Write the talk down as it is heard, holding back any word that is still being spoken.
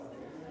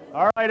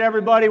All right,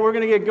 everybody, we're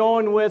going to get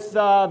going with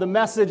the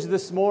message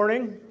this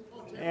morning.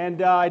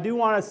 And I do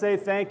want to say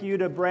thank you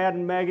to Brad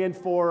and Megan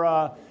for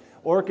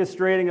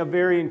orchestrating a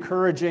very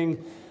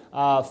encouraging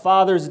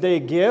Father's Day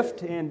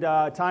gift and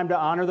time to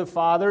honor the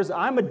fathers.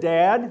 I'm a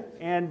dad,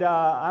 and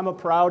I'm a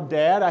proud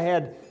dad. I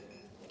had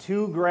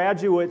two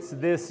graduates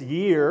this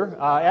year,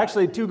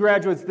 actually two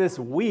graduates this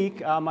week.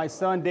 My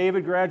son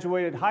David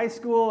graduated high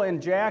school,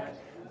 and Jack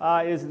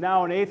is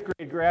now an 8th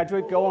grade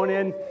graduate going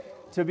in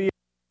to be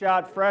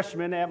shot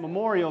freshman at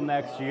Memorial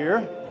next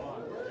year.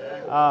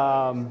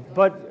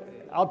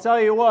 But I'll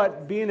tell you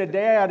what, being a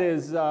dad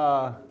is,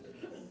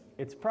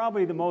 it's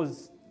probably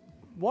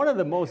one of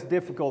the most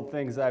difficult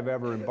things I've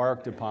ever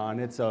embarked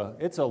upon. It's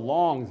a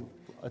long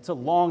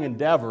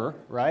endeavor,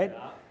 right?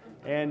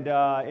 And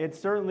it's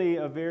certainly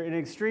an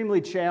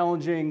extremely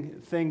challenging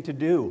thing to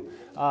do.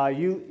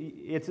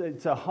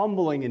 It's a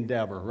humbling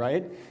endeavor,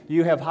 right?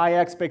 You have high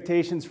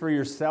expectations for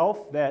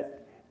yourself that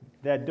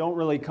don't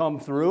really come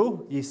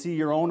through. You see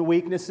your own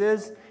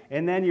weaknesses,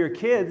 and then your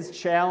kids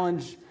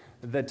challenge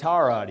the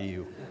tar out of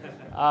you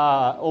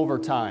over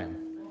time.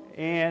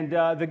 And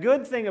the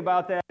good thing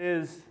about that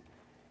is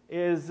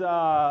as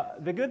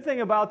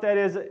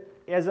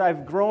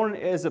I've grown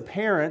as a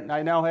parent,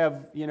 I now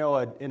have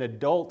an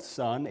adult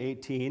son,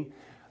 18.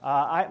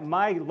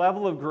 My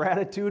level of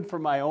gratitude for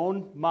my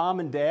own mom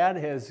and dad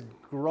has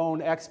grown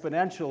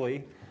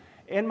exponentially.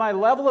 And my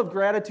level of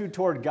gratitude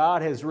toward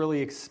God has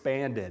really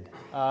expanded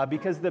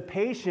because the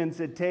patience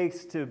it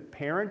takes to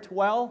parent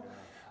well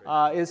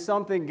is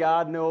something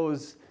God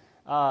knows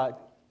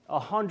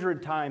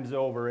 100 times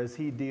over as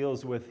He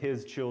deals with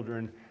His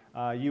children,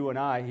 you and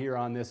I, here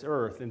on this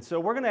earth. And so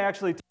we're going to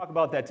actually talk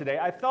about that today.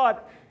 I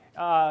thought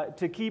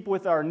to keep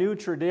with our new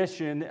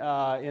tradition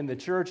in the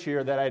church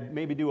here that I'd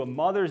maybe do a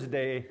Mother's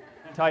Day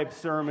type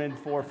sermon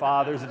for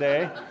Father's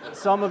Day.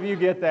 Some of you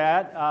get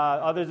that,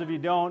 others of you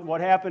don't. What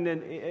happened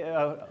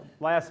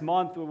last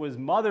month was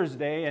Mother's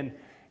Day,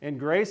 and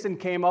Grayson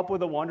came up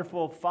with a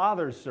wonderful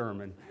Father's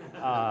sermon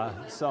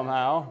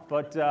somehow.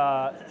 But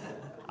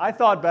I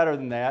thought better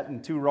than that,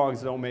 and two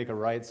wrongs don't make a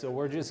right, so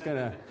we're just going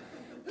to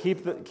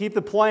keep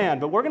the plan.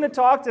 But we're going to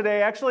talk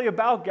today actually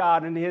about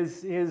God and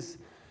His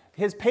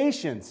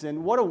patience,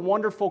 and what a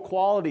wonderful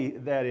quality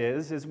that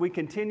is as we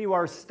continue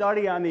our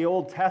study on the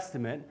Old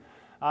Testament.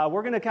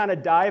 We're going to kind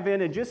of dive in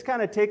and just kind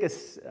of take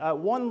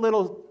one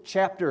little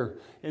chapter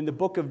in the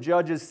book of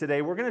Judges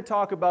today. We're going to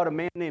talk about a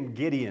man named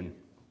Gideon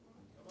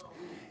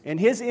and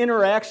his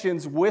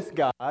interactions with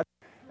God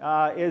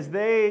as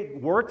they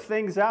work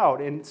things out.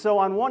 And so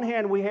on one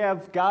hand, we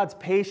have God's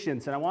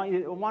patience, and I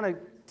want to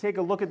take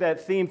a look at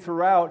that theme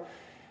throughout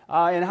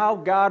and how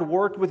God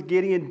worked with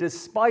Gideon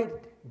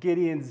despite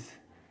Gideon's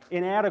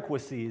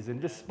inadequacies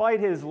and despite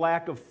his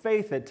lack of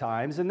faith at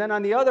times. And then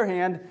on the other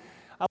hand,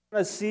 I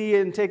want to see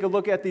and take a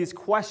look at these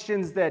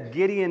questions that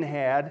Gideon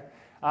had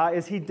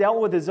as he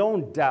dealt with his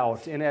own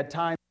doubt and at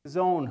times his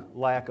own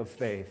lack of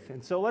faith.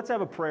 And so let's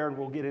have a prayer and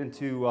we'll get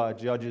into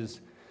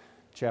Judges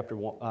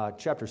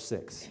chapter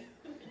 6.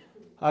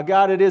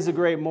 God, it is a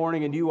great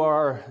morning, and you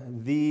are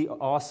the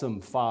awesome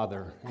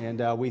Father,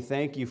 and we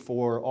thank you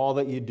for all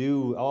that you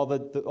do, all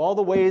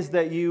the ways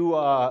that you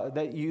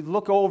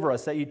look over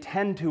us, that you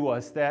tend to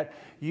us, that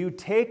you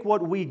take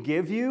what we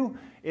give you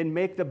and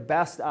make the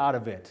best out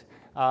of it.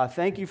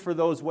 Thank you for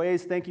those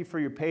ways. Thank you for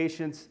your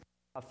patience.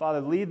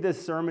 Father, lead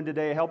this sermon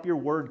today. Help your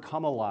word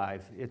come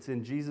alive. It's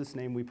in Jesus'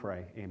 name we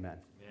pray. Amen.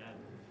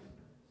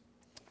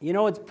 You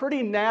know, it's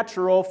pretty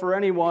natural for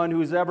anyone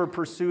who's ever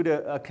pursued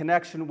a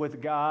connection with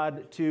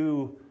God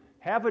to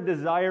have a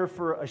desire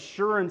for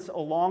assurance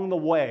along the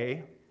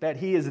way that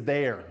He is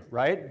there,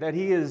 right? That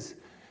He is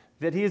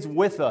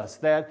with us,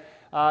 that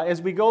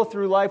as we go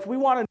through life, we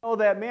want to know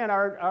that, man,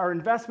 our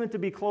investment to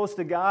be close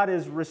to God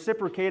is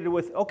reciprocated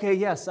with, okay,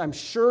 yes, I'm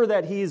sure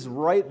that He's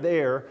right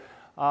there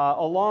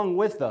along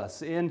with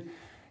us. And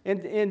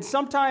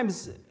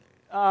sometimes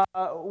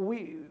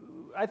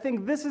I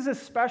think this is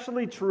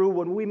especially true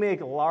when we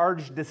make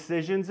large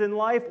decisions in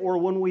life or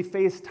when we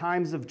face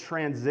times of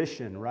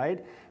transition,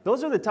 right?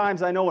 Those are the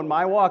times I know in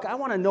my walk, I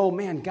want to know,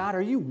 man, God,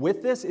 are you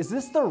with this? Is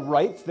this the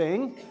right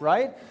thing,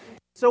 right?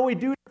 So we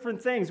do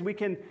different things. We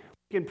can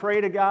pray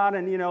to God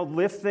and,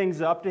 lift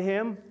things up to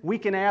Him. We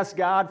can ask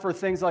God for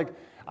things like,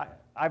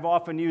 I've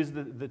often used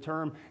the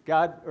term,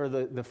 God, or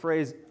the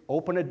phrase,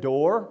 open a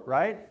door,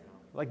 right?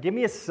 Like, give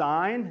me a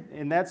sign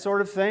and that sort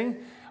of thing.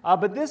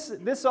 But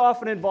this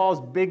often involves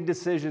big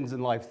decisions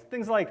in life.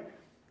 Things like,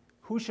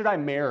 who should I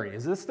marry?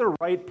 Is this the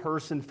right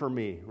person for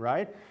me,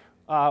 right?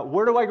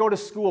 Where do I go to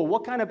school?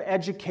 What kind of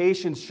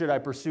education should I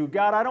pursue?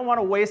 God, I don't want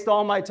to waste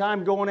all my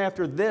time going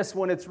after this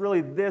when it's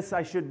really this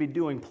I should be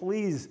doing.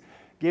 Please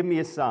give me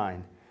a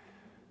sign.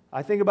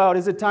 I think about,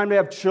 is it time to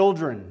have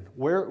children?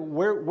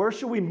 Where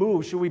should we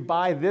move? Should we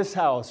buy this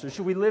house? Or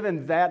should we live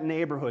in that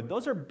neighborhood?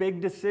 Those are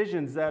big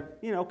decisions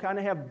that, kind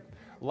of have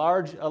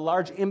a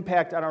large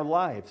impact on our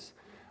lives.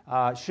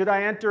 Should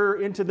I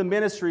enter into the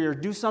ministry or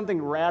do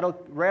something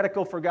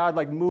radical for God,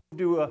 like move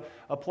to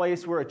a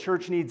place where a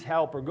church needs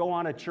help or go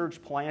on a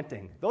church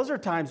planting? Those are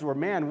times where,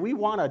 man, we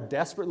want to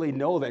desperately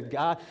know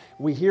that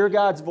we hear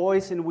God's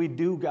voice and we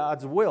do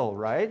God's will,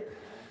 right?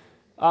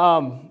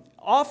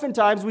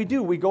 Oftentimes we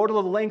do. We go to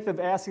the length of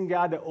asking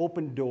God to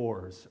open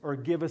doors or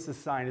give us a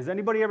sign. Has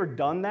anybody ever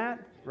done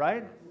that,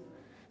 right?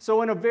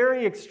 So in a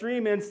very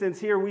extreme instance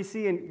here, we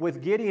see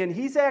with Gideon,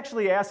 he's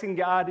actually asking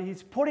God,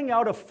 he's putting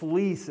out a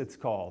fleece, it's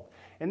called.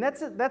 And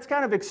that's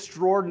kind of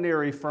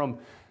extraordinary from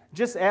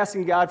just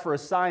asking God for a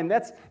sign.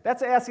 That's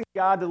asking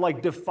God to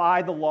like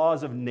defy the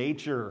laws of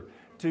nature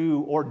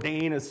to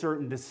ordain a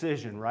certain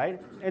decision,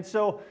 right? And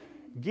so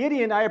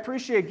Gideon, I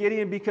appreciate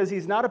Gideon because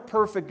he's not a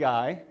perfect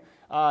guy.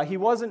 He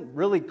wasn't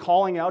really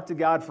calling out to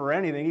God for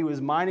anything. He was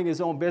minding his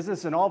own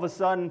business, and all of a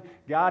sudden,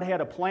 God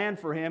had a plan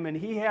for him, and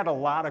he had a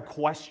lot of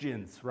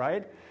questions,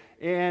 right?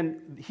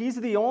 And he's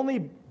the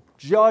only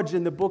judge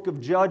in the book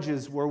of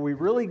Judges where we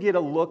really get a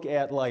look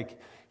at, like,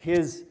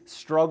 his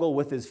struggle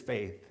with his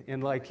faith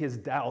and, like, his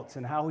doubts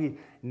and how he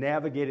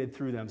navigated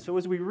through them. So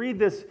as we read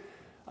this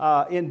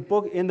in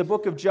the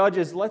book of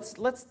Judges, let's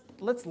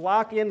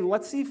lock in.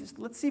 Let's see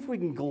if we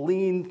can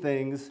glean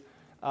things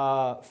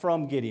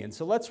from Gideon.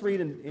 So let's read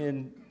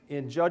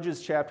in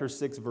Judges chapter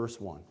 6,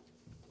 verse 1.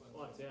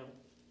 Come on, Tim.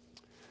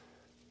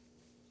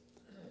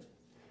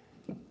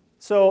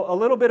 So a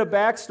little bit of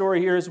backstory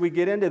here as we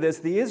get into this.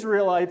 The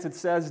Israelites, it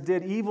says,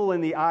 did evil in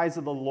the eyes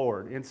of the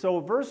Lord. And so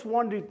verse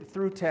 1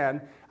 through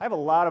 10, I have a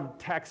lot of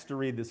text to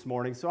read this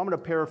morning, so I'm going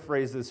to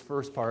paraphrase this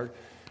first part.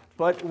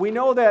 But we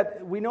know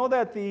that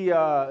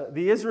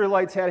the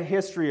Israelites had a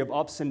history of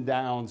ups and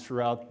downs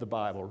throughout the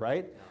Bible,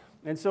 right?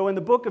 And so in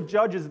the book of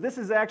Judges, this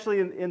is actually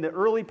in the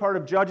early part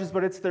of Judges,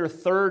 but it's their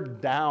third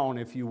down,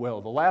 if you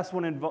will. The last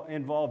one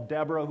involved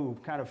Deborah, who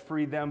kind of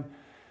freed them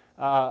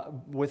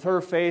with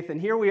her faith. And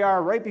here we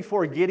are right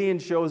before Gideon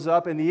shows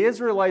up, and the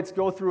Israelites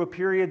go through a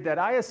period that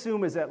I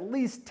assume is at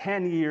least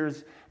 10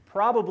 years,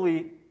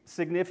 probably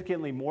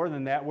significantly more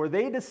than that, where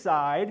they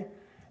decide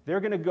they're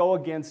going to go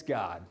against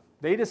God.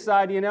 They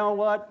decide, you know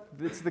what,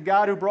 it's the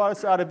God who brought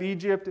us out of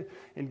Egypt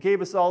and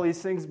gave us all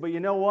these things, but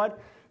you know what?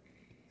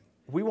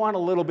 We want a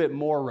little bit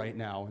more right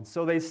now. And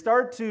so they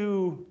start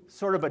to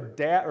sort of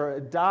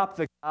adopt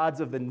the gods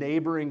of the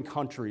neighboring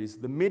countries,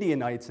 the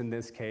Midianites in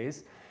this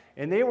case.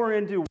 And they were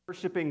into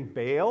worshiping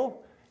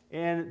Baal,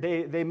 and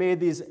they made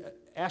these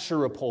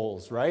Asherah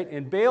poles, right?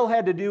 And Baal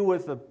had to do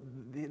with,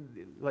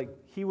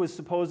 he was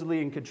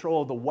supposedly in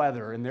control of the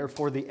weather and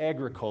therefore the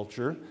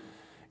agriculture.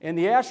 And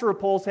the Asherah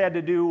poles had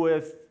to do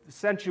with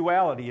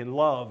sensuality and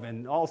love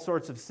and all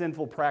sorts of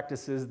sinful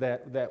practices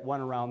that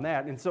went around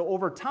that. And so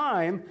over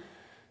time,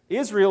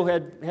 Israel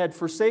had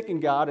forsaken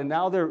God, and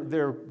now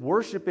they're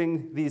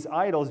worshiping these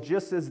idols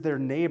just as their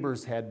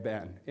neighbors had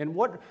been. And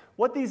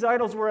what these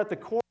idols were at the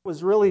core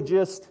was really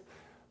just,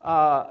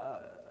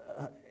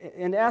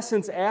 in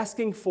essence,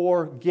 asking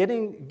for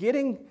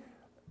getting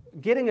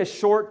a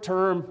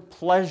short-term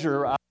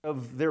pleasure out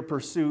of their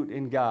pursuit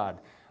in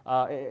God,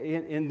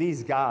 in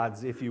these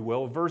gods, if you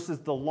will, versus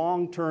the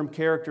long-term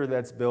character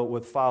that's built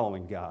with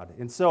following God.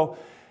 And so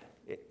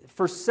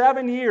for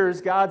 7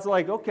 years, God's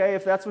like, okay,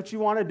 if that's what you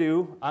want to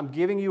do, I'm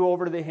giving you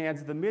over to the hands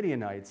of the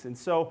Midianites. And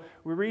so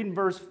we read in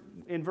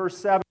verse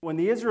 7, when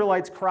the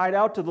Israelites cried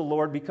out to the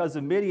Lord because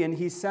of Midian,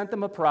 he sent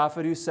them a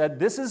prophet who said,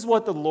 this is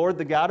what the Lord,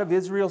 the God of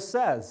Israel,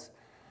 says.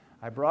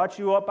 I brought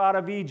you up out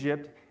of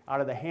Egypt,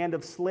 out of the hand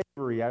of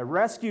slavery. I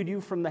rescued you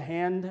from the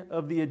hand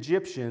of the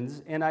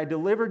Egyptians, and I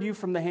delivered you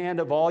from the hand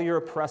of all your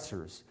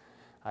oppressors.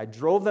 I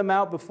drove them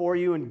out before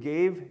you and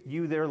gave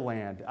you their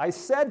land. I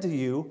said to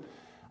you,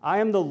 I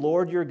am the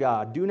Lord your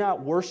God. Do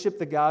not worship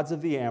the gods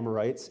of the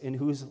Amorites in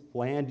whose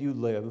land you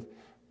live,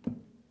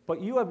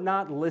 but you have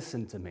not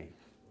listened to me.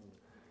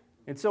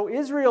 And so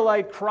Israel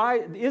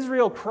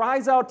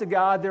cries out to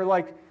God. They're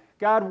like,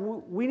 God,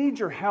 we need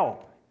your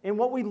help. And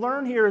what we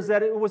learn here is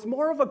that it was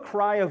more of a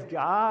cry of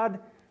God,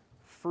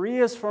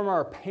 free us from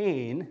our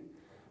pain,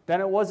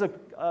 than it was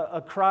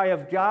a cry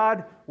of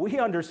God, we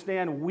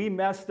understand we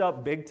messed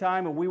up big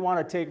time and we want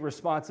to take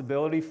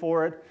responsibility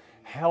for it.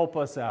 Help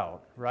us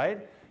out,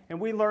 right? And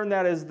we learn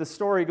that as the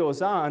story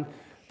goes on,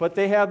 but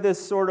they have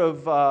this sort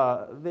of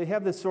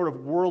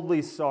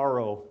worldly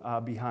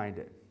sorrow behind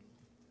it.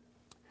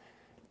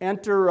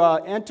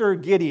 Enter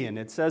Gideon.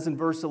 It says in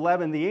verse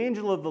 11, the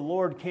angel of the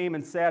Lord came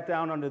and sat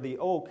down under the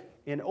oak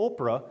in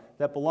Ophrah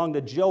that belonged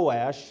to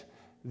Joash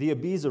the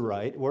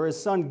Abiezrite, where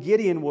his son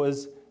Gideon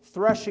was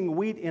threshing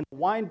wheat in a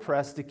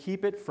winepress to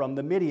keep it from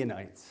the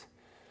Midianites.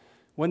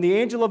 When the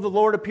angel of the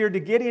Lord appeared to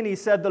Gideon, he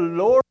said, the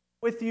Lord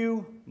is with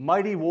you,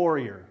 mighty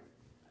warrior.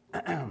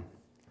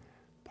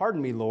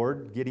 Pardon me,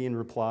 Lord, Gideon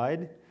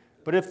replied,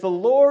 but if the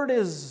Lord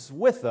is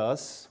with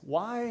us,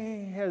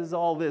 why has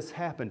all this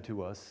happened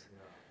to us?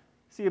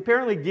 See,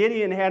 apparently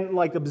Gideon hadn't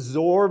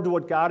absorbed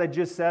what God had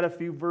just said a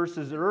few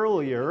verses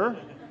earlier,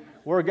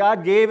 where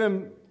God gave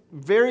him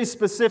very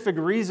specific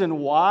reason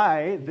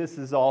why this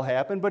has all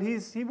happened, but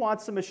he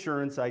wants some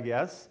assurance, I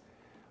guess.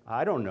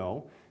 I don't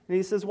know. And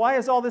he says, why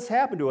has all this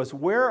happened to us?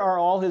 Where are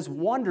all his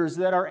wonders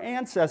that our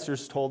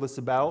ancestors told us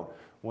about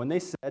when they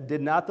said,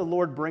 did not the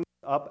Lord bring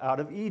us up out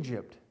of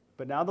Egypt?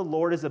 But now the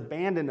Lord has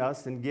abandoned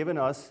us and given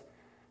us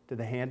to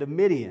the hand of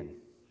Midian.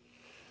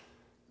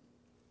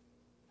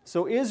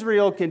 So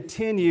Israel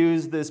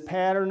continues this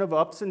pattern of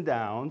ups and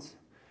downs,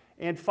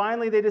 and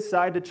finally they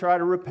decide to try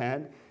to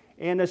repent.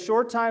 And a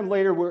short time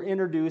later, we're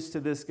introduced to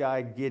this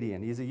guy,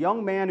 Gideon. He's a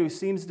young man who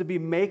seems to be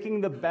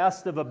making the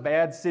best of a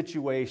bad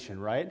situation,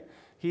 right?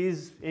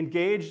 He's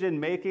engaged in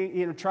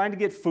trying to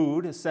get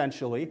food,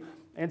 essentially.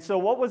 And so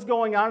what was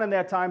going on in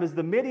that time is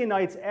the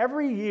Midianites,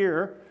 every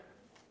year,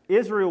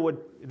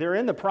 they're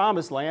in the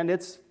promised land.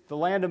 It's the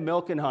land of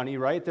milk and honey,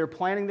 right? They're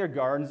planting their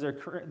gardens,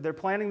 they're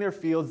planting their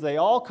fields. They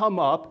all come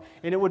up,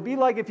 and it would be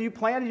like if you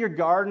planted your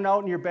garden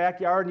out in your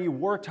backyard and you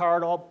worked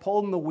hard, all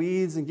pulling the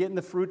weeds and getting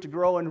the fruit to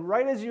grow, and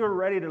right as you were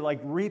ready to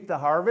reap the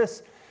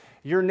harvest,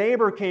 your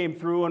neighbor came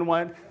through and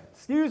went,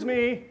 excuse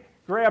me,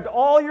 grabbed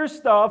all your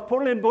stuff,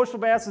 put it in bushel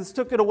baskets,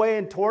 took it away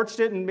and torched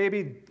it and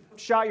maybe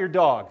shot your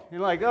dog.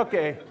 You're like,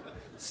 okay,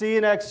 see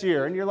you next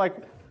year. And you're like,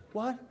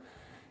 what?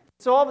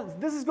 So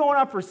this is going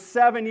on for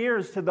 7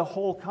 years to the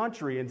whole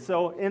country. And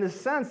so in a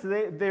sense,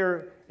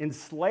 they're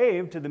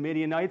enslaved to the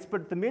Midianites,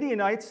 but the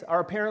Midianites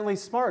are apparently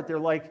smart. They're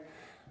like,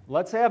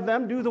 let's have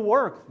them do the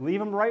work. Leave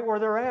them right where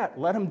they're at.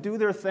 Let them do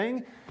their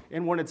thing.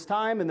 And when it's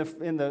time and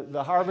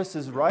the harvest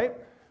is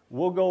ripe,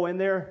 we'll go in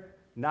there,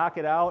 knock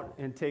it out,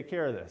 and take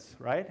care of this,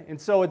 right? And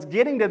so it's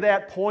getting to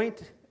that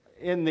point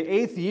in the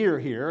 8th year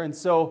here. And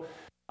so,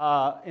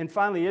 and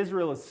finally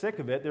Israel is sick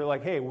of it. They're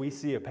like, hey, we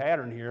see a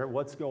pattern here.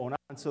 What's going on?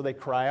 So they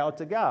cry out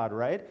to God,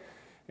 right?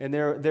 And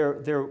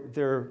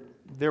they're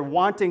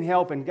wanting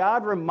help, and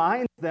God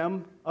reminds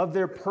them of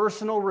their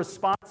personal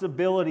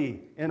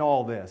responsibility in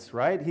all this,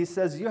 right? He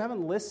says, you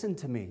haven't listened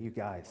to me, you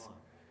guys.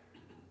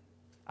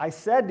 I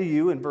said to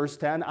you in verse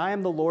 10, I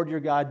am the Lord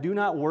your God. Do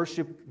not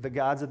worship the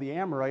gods of the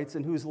Amorites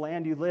in whose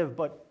land you live,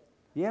 but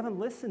you haven't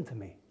listened to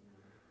me.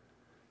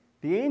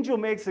 The angel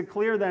makes it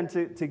clear then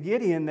to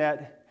Gideon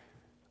that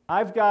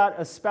I've got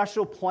a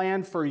special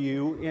plan for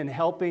you in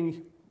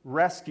helping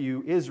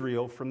rescue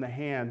Israel from the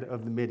hand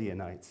of the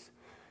Midianites.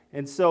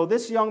 And so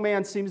this young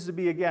man seems to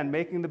be, again,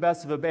 making the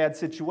best of a bad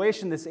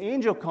situation. This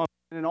angel comes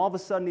in, and all of a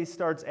sudden he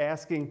starts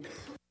asking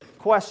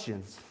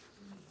questions.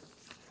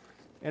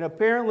 And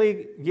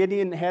apparently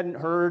Gideon hadn't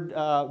heard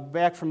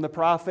back from the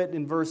prophet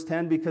in verse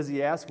 10 because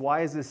he asked,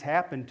 why has this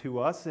happened to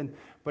us?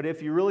 But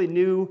if you really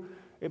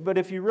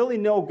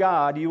know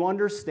God, you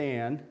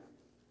understand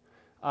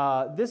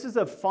this is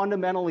a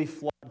fundamentally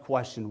flawed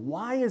question.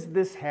 Why is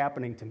this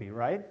happening to me,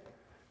 right?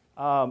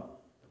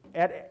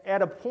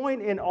 At a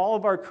point in all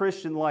of our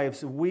Christian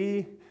lives,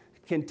 we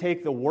can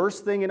take the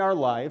worst thing in our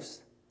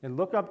lives and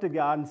look up to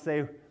God and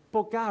say,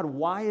 but God,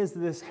 why is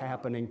this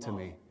happening to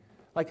me?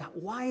 Like,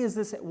 why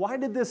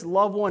did this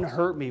loved one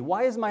hurt me?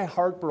 Why is my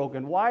heart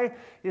broken? Why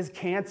is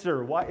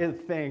cancer a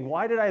thing?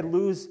 Why did I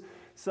lose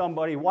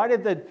somebody? Why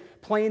did the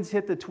planes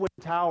hit the Twin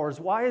Towers?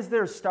 Why is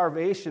there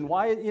starvation?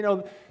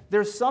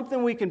 There's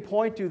something we can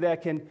point to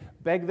that can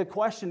beg the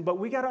question, but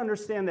we got to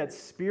understand that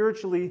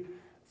spiritually,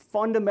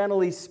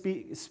 fundamentally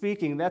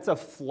speaking, that's a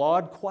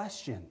flawed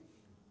question.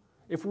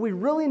 If we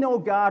really know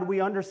God,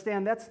 we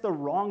understand that's the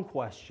wrong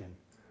question.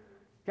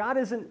 God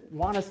doesn't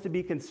want us to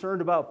be concerned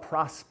about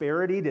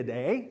prosperity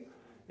today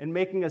and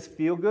making us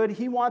feel good.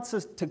 He wants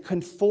us to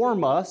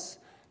conform us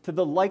to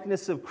the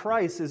likeness of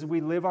Christ as we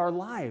live our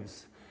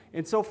lives.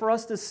 And so for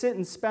us to sit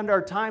and spend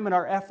our time and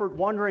our effort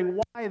wondering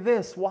why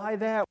this, why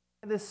that,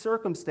 why this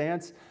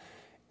circumstance,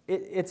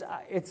 it's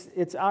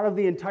out of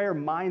the entire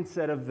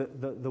mindset of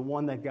the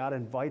one that God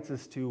invites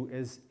us to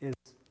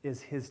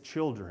is his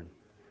children.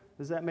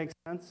 Does that make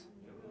sense?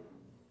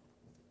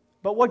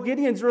 But what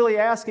Gideon's really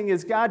asking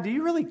is, God, do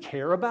you really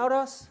care about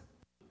us?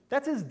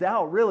 That's his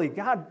doubt, really.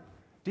 God,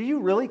 do you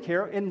really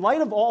care? In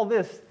light of all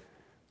this,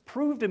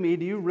 prove to me,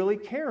 do you really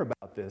care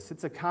about this?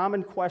 It's a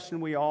common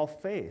question we all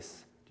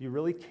face. Do you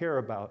really care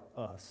about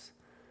us?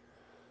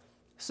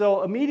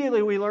 So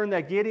immediately we learn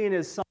that Gideon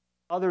is something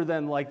other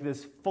than like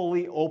this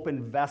fully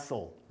open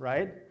vessel,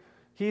 right?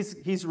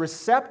 He's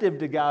receptive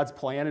to God's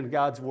plan and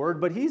God's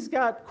word, but he's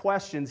got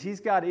questions,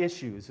 he's got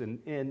issues,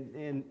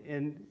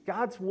 and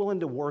God's willing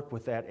to work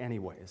with that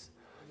anyways.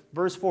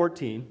 Verse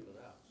 14.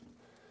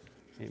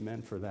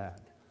 Amen for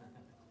that.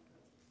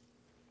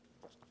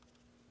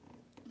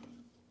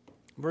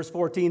 Verse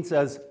 14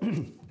 says,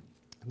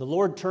 the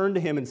Lord turned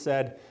to him and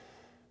said,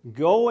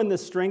 go in the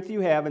strength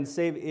you have and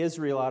save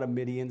Israel out of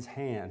Midian's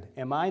hand.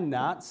 Am I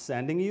not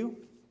sending you?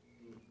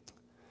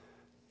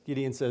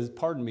 Gideon says,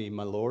 pardon me,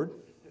 my Lord.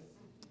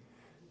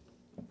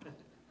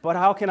 But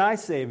how can I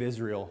save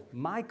Israel?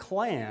 My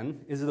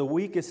clan is the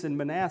weakest in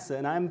Manasseh,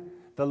 and I'm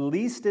the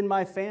least in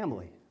my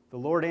family. The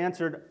Lord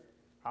answered,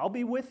 I'll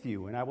be with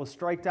you, and I will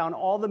strike down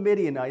all the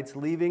Midianites,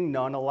 leaving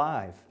none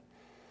alive.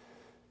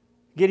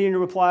 Gideon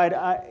replied,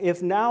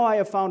 if now I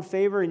have found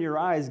favor in your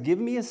eyes, give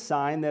me a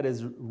sign that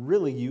is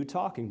really you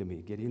talking to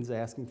me. Gideon's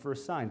asking for a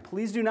sign.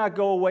 Please do not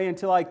go away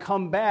until I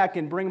come back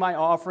and bring my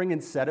offering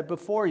and set it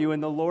before you.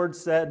 And the Lord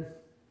said,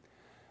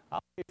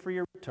 I'll pay for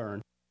your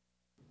return.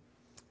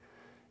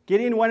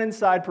 Gideon went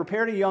inside,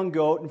 prepared a young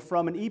goat, and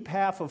from an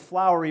ephah of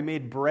flour he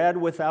made bread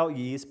without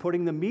yeast,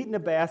 putting the meat in a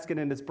basket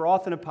and its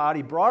broth in a pot.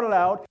 He brought it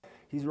out.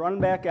 He's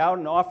running back out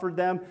and offered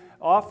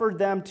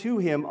them to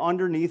him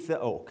underneath the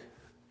oak.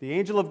 The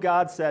angel of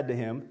God said to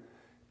him,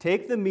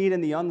 "Take the meat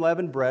and the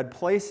unleavened bread,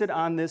 place it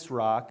on this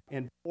rock,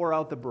 and pour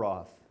out the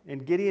broth."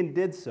 And Gideon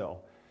did so.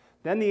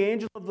 Then the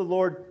angel of the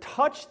Lord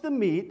touched the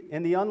meat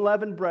and the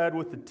unleavened bread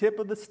with the tip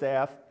of the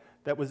staff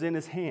that was in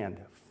his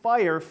hand.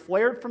 Fire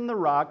flared from the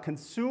rock,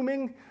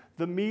 consuming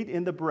the meat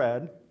and the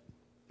bread,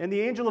 and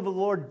the angel of the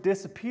Lord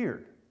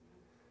disappeared.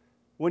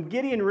 When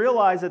Gideon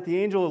realized that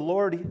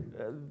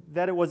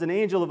that it was an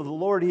angel of the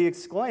Lord, he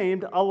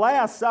exclaimed,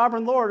 "Alas,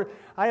 sovereign Lord,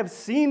 I have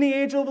seen the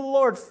angel of the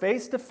Lord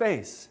face to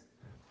face."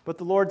 But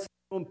the Lord said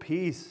to him,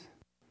 "Peace,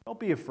 don't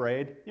be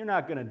afraid. You're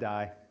not going to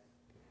die."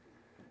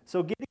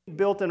 So Gideon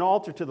built an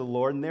altar to the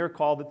Lord, and there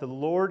called it, "The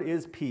Lord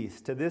is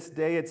Peace." To this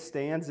day it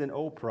stands in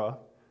Ophrah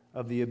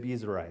of the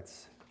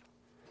Abiezrites.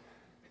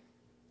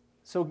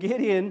 So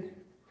Gideon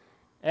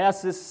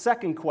asks this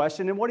second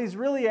question, and what he's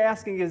really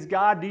asking is,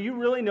 God, do you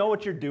really know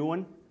what you're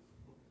doing?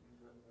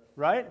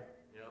 Right?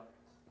 Yeah.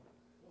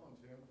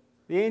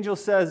 The angel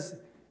says,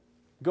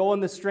 "Go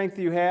in the strength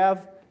you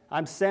have.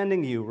 I'm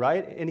sending you,"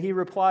 right? And he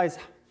replies,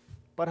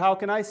 "But how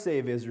can I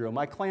save Israel?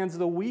 My clan's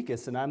the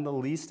weakest, and I'm the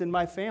least in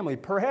my family."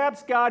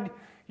 Perhaps, God,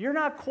 you're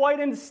not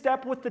quite in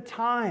step with the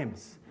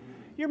times.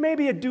 You're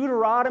maybe a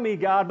Deuteronomy,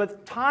 God,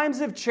 but times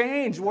have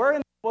changed. We're in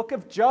the book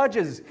of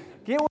Judges.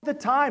 Get with the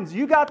times.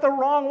 You got the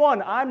wrong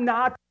one. I'm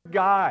not the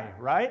guy,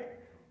 right?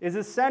 Is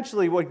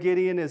essentially what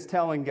Gideon is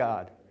telling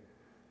God.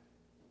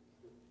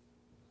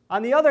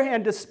 On the other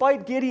hand,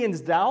 despite Gideon's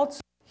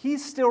doubts,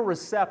 he's still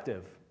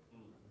receptive.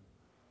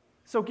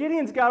 So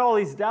Gideon's got all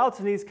these doubts,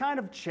 and he's kind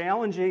of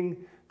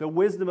challenging the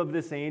wisdom of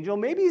this angel.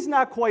 Maybe he's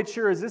not quite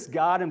sure, is this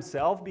God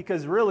himself?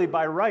 Because really,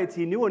 by rights,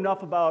 he knew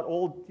enough about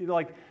old,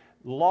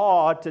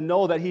 law to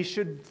know that he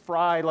should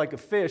fry like a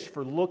fish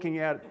for looking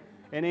at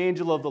an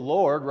angel of the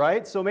Lord,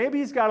 right? So maybe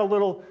he's got a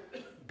little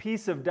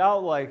piece of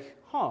doubt like,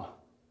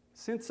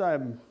 since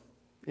I'm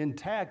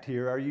intact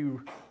here, are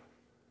you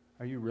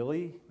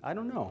really? I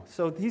don't know.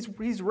 So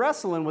he's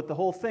wrestling with the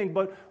whole thing,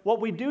 but what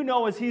we do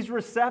know is he's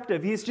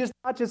receptive. He's just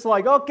not just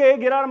like, okay,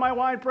 get out of my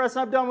wine press,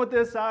 I'm done with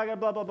this, I got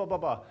blah, blah, blah, blah,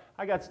 blah.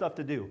 I got stuff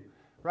to do,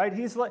 right?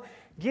 He's like,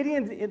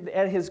 Gideon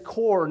at his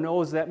core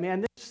knows that,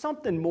 man, there's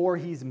something more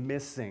he's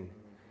missing.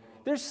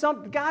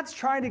 God's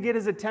trying to get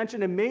his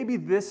attention, and maybe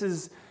this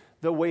is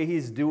the way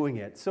he's doing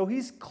it. So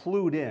he's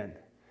clued in,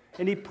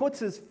 and he puts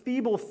his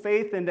feeble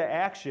faith into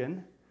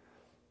action,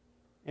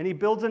 and he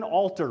builds an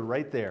altar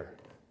right there,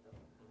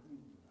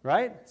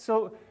 right?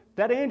 So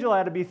that angel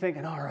had to be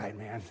thinking, all right,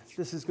 man,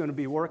 this is going to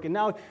be working.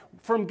 Now,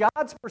 from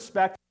God's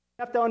perspective,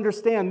 you have to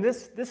understand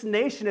this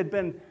nation had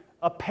been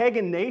a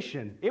pagan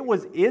nation. It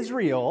was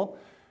Israel,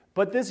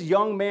 but this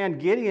young man,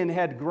 Gideon,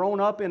 had grown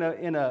up in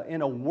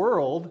a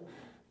world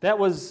that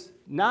was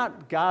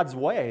not God's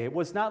way. It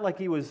was not like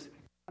he was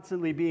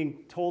constantly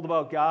being told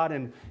about God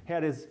and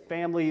had his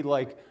family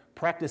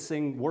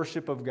practicing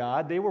worship of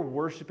God. They were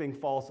worshiping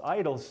false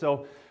idols.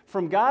 So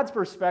from God's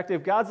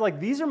perspective, God's like,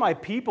 these are my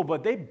people,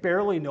 but they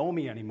barely know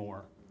me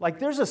anymore.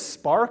 There's a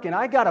spark, and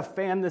I got to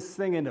fan this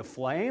thing into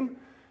flame,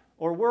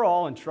 or we're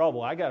all in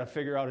trouble. I got to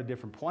figure out a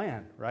different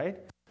plan, right?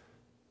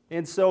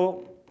 And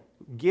so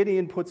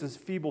Gideon puts his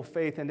feeble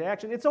faith into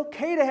action. It's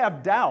okay to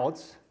have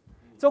doubts.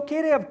 It's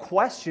okay to have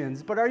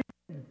questions, but are you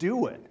going to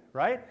do it,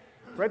 right?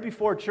 Right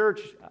before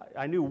church,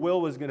 I knew Will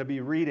was going to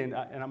be reading,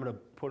 and I'm going to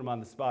put him on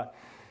the spot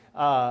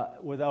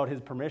without his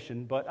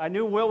permission, but I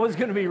knew Will was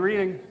going to be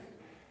reading,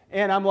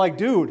 and I'm like,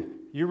 dude,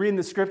 you reading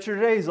the scripture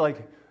today? He's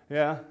like,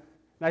 yeah.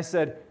 And I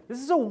said, this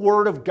is a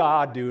word of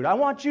God, dude. I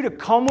want you to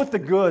come with the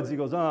goods. He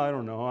goes, I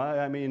don't know.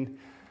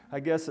 I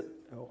guess,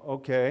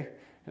 okay.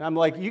 And I'm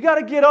like, you got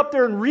to get up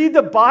there and read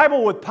the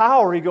Bible with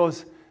power. He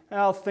goes,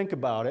 I'll think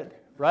about it.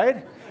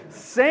 Right?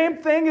 Same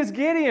thing as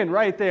Gideon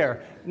right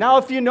there. Now,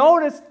 if you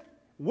notice,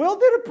 Will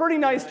did a pretty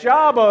nice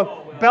job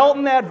of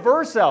belting that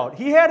verse out.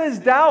 He had his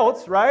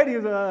doubts, right? He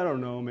was, I don't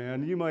know,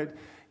 man. You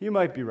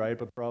might be right,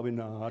 but probably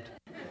not.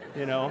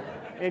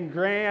 In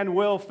grand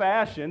Will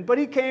fashion. But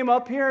he came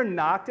up here and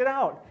knocked it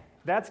out.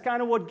 That's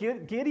kind of what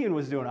Gideon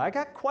was doing. I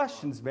got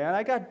questions, man.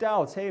 I got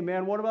doubts. Hey,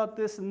 man, what about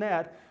this and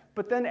that?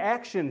 But then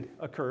action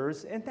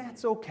occurs, and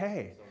that's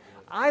okay.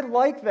 I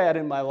like that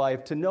in my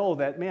life, to know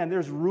that, man,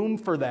 there's room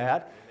for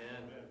that,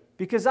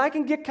 because I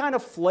can get kind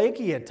of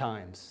flaky at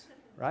times,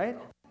 right?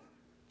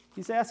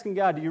 He's asking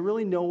God, do you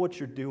really know what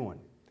you're doing?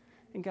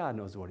 And God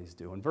knows what he's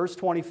doing. Verse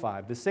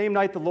 25, the same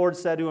night the Lord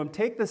said to him,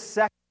 take the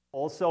second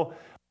bowl. So all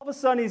of a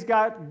sudden he's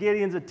got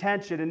Gideon's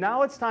attention, and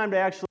now it's time to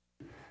actually,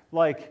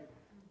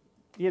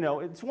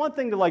 it's one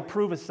thing to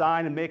prove a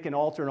sign and make an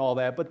altar and all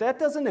that, but that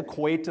doesn't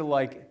equate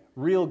to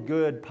real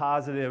good,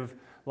 positive,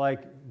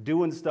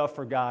 doing stuff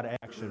for God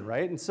action,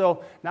 right? And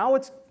so now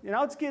it's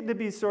getting to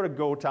be sort of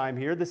go time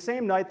here. The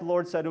same night the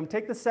Lord said to him,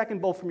 take the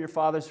second bull from your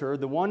father's herd,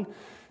 the one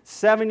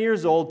 7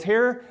 years old,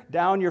 tear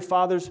down your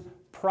father's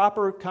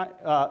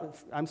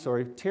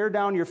tear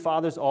down your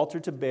father's altar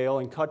to Baal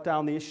and cut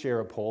down the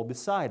Asherah pole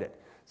beside it.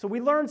 So we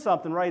learned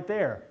something right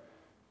there.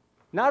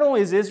 Not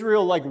only is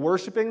Israel like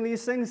worshiping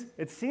these things,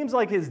 it seems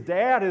like his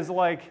dad is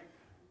like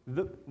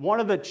one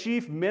of the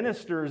chief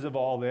ministers of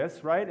all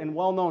this, right? And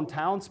well-known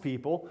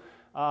townspeople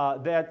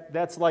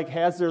that's like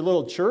has their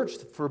little church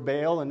for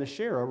Baal and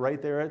Asherah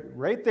right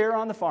there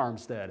on the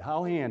farmstead.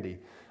 How handy.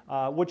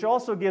 Which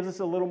also gives us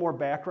a little more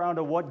background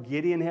of what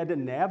Gideon had to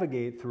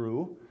navigate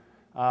through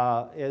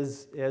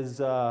as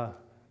the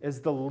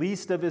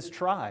least of his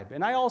tribe.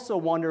 And I also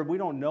wonder, we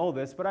don't know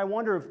this, but I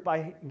wonder if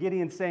by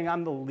Gideon saying,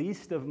 I'm the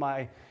least of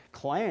my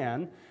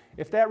clan,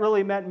 if that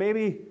really meant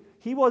maybe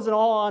he wasn't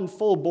all on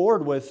full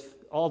board with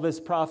all this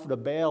prophet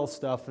of Baal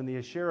stuff and the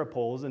Asherah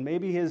poles, and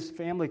maybe his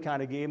family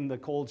kind of gave him the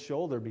cold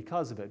shoulder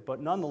because of it. But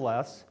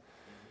nonetheless,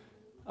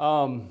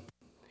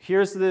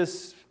 here's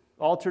this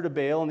altar to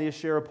Baal and the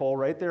Asherah pole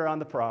right there on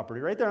the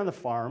property, right there on the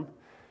farm.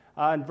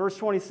 In verse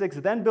 26,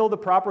 then build the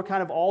proper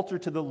kind of altar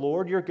to the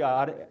Lord your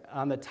God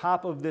on the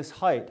top of this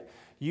height.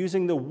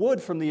 Using the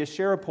wood from the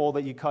Asherah pole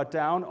that you cut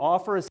down,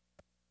 offer as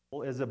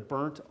a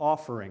burnt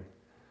offering.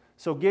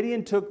 So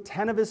Gideon took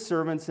 10 of his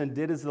servants and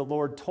did as the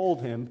Lord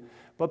told him.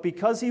 But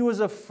because he was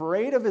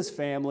afraid of his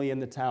family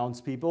and the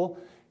townspeople,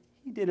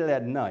 he did it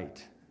at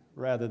night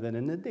rather than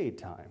in the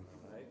daytime.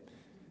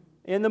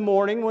 In the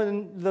morning,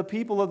 when the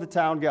people of the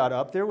town got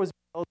up, there was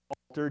Baal's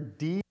altar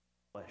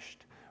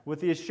demolished, with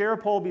the Asherah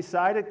pole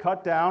beside it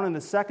cut down, and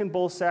the second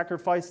bull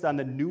sacrificed on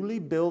the newly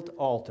built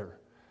altar.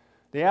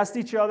 They asked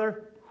each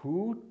other,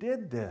 who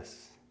did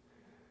this?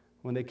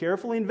 When they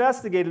carefully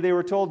investigated, they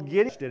were told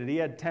Gideon did it. He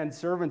had 10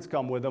 servants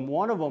come with him.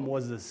 One of them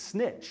was a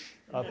snitch,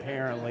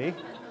 apparently.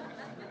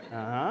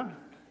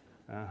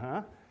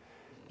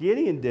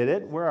 Gideon did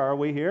it. Where are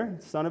we here?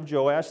 Son of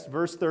Joash,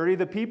 verse 30.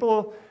 The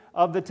people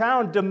of the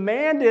town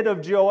demanded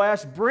of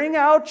Joash, bring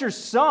out your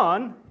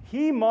son,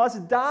 he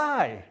must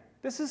die.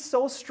 This is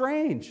so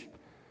strange.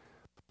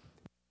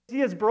 He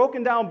has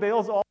broken down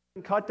Baal's altar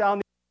and cut down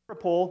the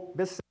Asherah pole.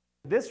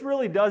 This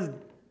really does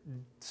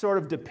sort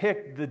of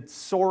depict the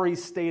sorry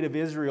state of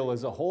Israel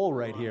as a whole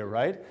right here,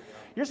 right?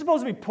 You're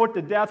supposed to be put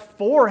to death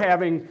for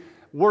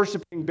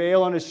worshiping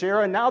Baal and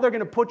Asherah, and now they're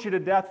going to put you to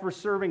death for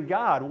serving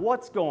God.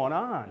 What's going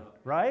on,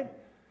 right?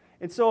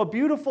 And so a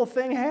beautiful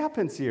thing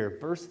happens here.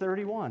 Verse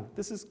 31.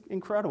 This is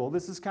incredible.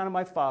 This is kind of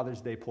my Father's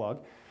Day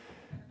plug.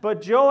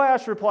 But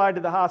Joash replied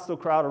to the hostile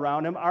crowd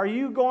around him, are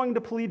you going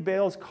to plead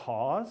Baal's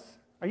cause?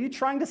 Are you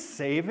trying to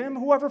save him?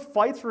 Whoever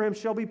fights for him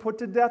shall be put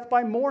to death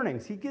by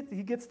mornings. He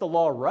gets the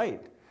law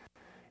right.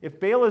 If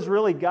Baal is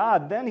really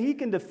God, then he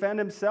can defend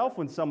himself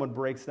when someone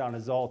breaks down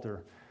his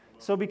altar.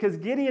 So because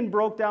Gideon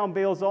broke down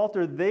Baal's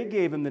altar, they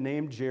gave him the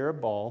name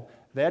Jerubbaal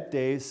that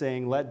day,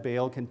 saying, let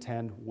Baal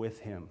contend with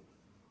him.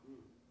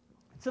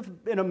 It's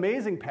an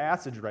amazing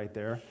passage right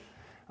there.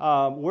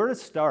 Where to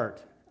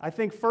start? I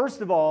think,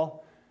 first of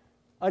all,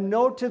 a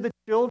note to the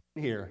children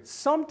here.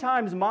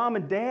 Sometimes mom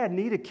and dad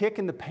need a kick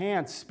in the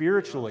pants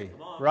spiritually,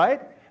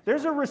 right?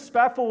 There's a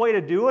respectful way to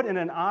do it and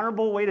an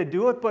honorable way to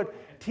do it, but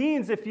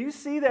teens, if you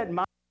see that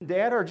mom and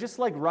dad are just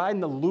like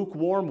riding the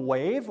lukewarm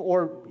wave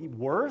or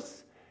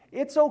worse,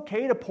 it's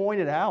okay to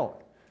point it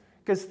out.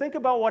 Because think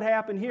about what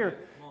happened here.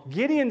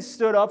 Gideon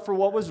stood up for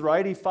what was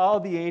right. He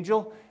followed the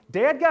angel.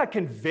 Dad got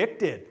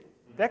convicted.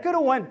 That could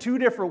have went two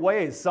different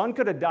ways. Son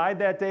could have died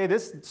that day.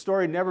 This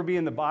story would never be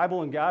in the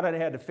Bible, and God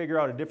had to figure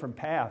out a different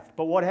path.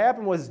 But what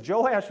happened was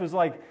Joash was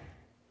like,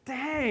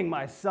 dang,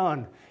 my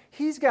son,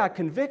 he's got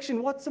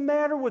conviction. What's the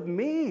matter with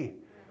me?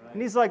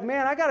 And he's like,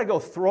 man, I got to go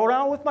throw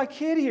down with my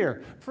kid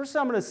here. First,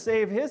 I'm going to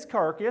save his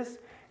carcass,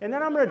 and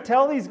then I'm going to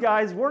tell these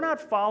guys we're not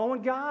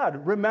following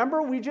God.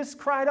 Remember, we just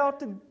cried out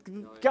to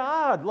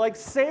God, like,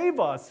 save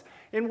us.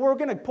 And we're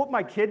going to put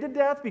my kid to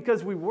death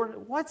because we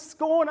weren't. What's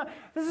going on?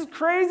 This is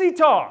crazy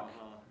talk.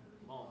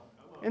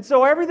 And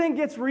so everything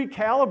gets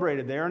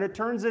recalibrated there, and it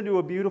turns into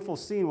a beautiful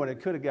scene when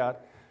it could have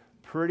got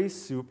pretty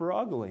super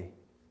ugly.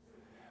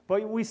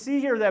 But we see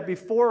here that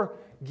before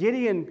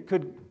Gideon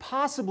could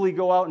possibly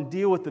go out and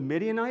deal with the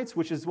Midianites,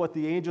 which is what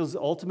the angel's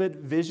ultimate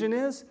vision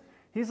is,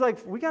 he's like,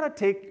 we got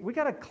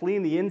to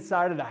clean the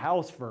inside of the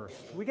house first.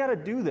 We got to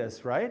do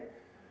this, right?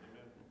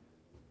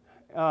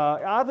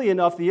 Oddly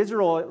enough, the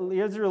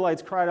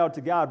Israelites cried out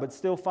to God, but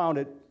still found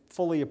it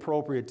fully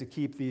appropriate to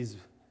keep these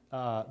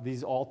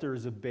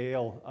altars of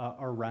Baal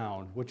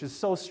around, which is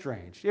so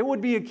strange. It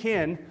would be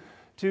akin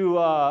to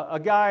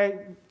a guy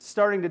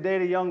starting to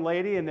date a young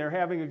lady, and they're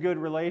having a good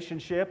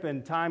relationship,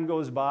 and time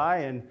goes by,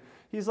 and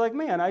he's like,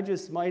 man,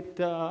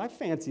 I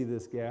fancy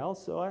this gal,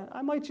 so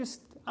I'm going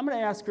to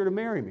ask her to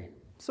marry me.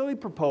 So he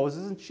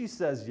proposes, and she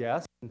says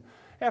yes. And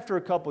after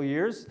a couple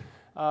years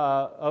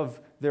of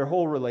their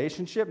whole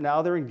relationship,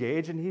 now they're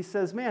engaged, and he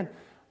says, man,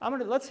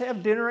 let's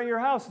have dinner at your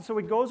house. And so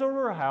he goes over to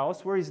her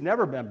house where he's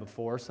never been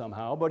before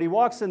somehow, but he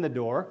walks in the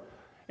door,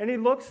 and he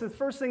looks, the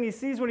first thing he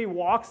sees when he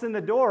walks in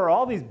the door are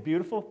all these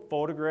beautiful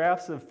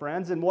photographs of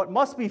friends and what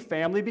must be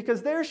family,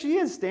 because there she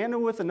is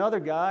standing with another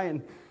guy,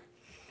 and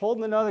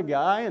holding another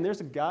guy, and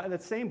there's a guy,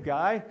 that same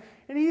guy,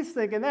 and he's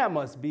thinking that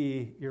must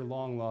be your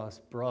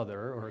long-lost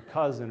brother or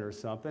cousin or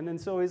something.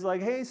 And so he's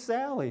like, hey,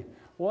 Sally,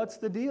 what's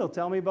the deal?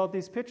 Tell me about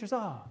these pictures.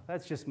 Oh,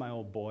 that's just my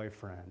old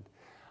boyfriend.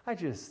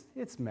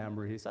 It's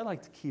memories. I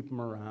like to keep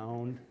them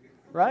around,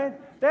 right?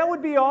 That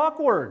would be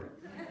awkward.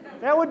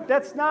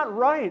 That's not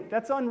right.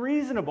 That's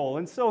unreasonable.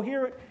 And so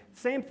here,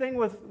 same thing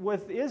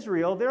with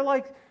Israel. They're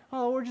like,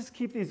 oh, we'll just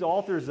keep these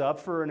altars up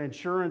for an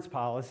insurance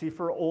policy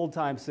for old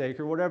time's sake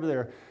or whatever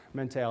their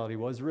mentality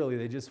was. Really,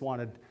 they just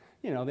wanted,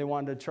 they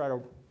wanted to try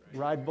to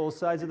ride both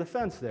sides of the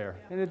fence there.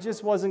 And it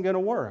just wasn't going to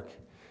work.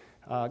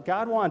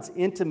 God wants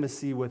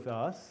intimacy with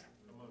us,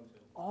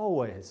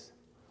 always.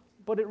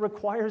 But it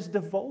requires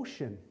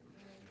devotion.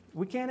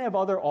 We can't have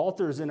other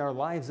altars in our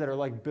lives that are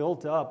like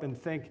built up and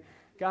think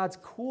God's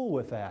cool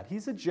with that.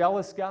 He's a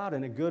jealous God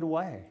in a good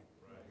way.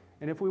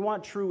 And if we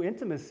want true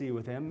intimacy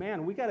with him,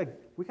 man, we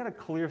gotta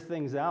clear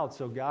things out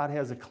so God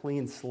has a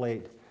clean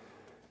slate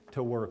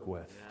to work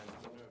with.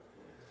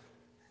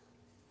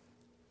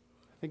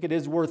 I think it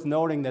is worth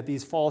noting that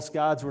these false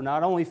gods were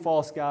not only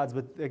false gods,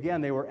 but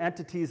again, they were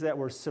entities that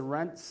were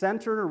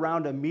centered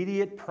around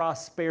immediate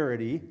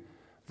prosperity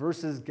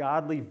versus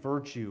godly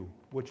virtue,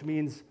 which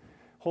means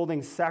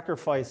holding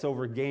sacrifice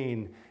over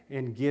gain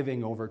and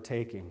giving over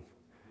taking.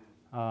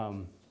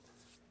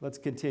 Let's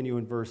continue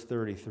in verse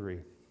 33.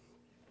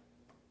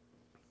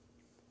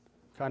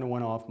 Kind of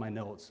went off my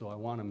notes, so I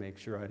want to make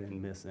sure I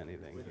didn't miss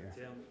anything here.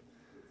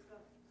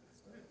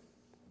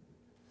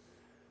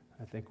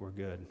 I think we're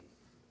good.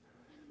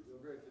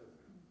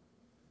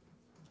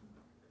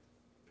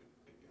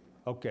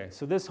 Okay,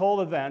 so this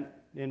whole event,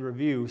 in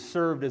review,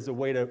 served as a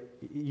way to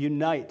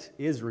unite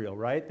Israel,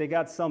 right? They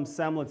got some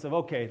semblance of,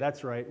 okay,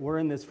 that's right, we're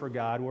in this for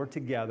God, we're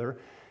together.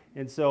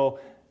 And so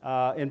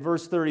in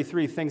verse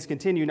 33, things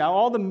continue. Now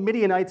all the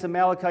Midianites,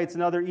 Amalekites,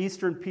 and other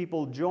eastern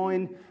people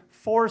joined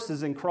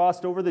forces and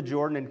crossed over the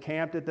Jordan and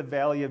camped at the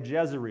valley of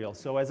Jezreel.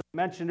 So as I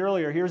mentioned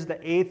earlier, here's the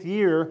 8th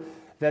year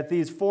that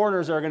these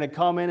foreigners are going to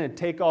come in and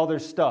take all their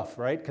stuff,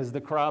 right? Because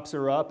the crops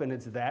are up and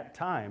it's that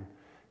time.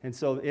 And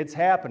so it's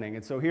happening.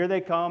 And so here they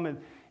come, and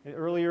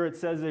earlier it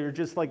says they were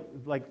just like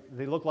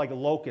they look like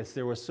locusts.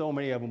 There were so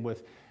many of them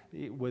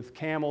with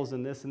camels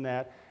and this and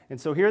that.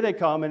 And so here they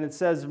come, and it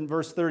says in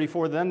verse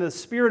 34, then the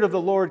Spirit of the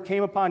Lord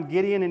came upon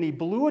Gideon, and he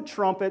blew a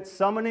trumpet,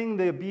 summoning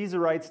the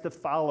Abiezrites to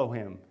follow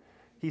him.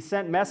 He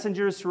sent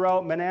messengers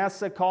throughout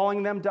Manasseh,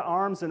 calling them to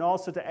arms, and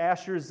also to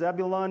Asher,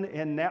 Zebulun,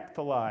 and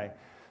Naphtali,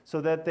 so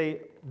that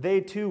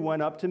they too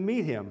went up to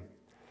meet him.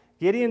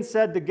 Gideon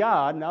said to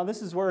God, now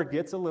this is where it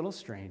gets a little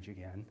strange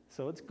again.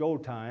 So it's go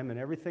time, and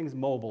everything's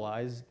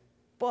mobilized.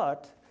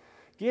 But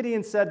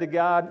Gideon said to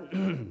God,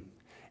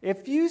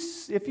 if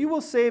you will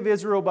save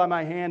Israel by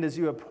my hand as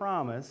you have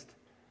promised,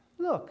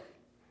 look,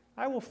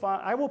 I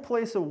will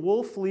place a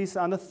wool fleece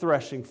on the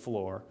threshing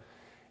floor.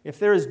 If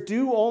there is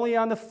dew only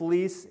on the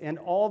fleece and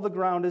all the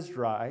ground is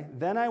dry,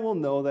 then I will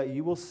know that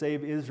you will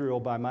save Israel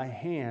by my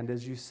hand,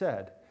 as you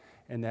said.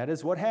 And that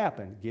is what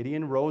happened.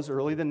 Gideon rose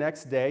early the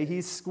next day.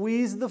 He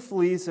squeezed the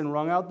fleece and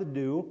wrung out the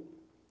dew,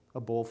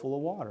 a bowl full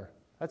of water.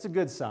 That's a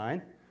good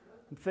sign.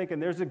 I'm thinking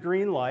there's a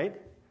green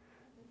light.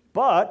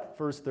 But,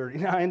 verse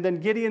 39, then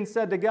Gideon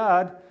said to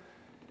God,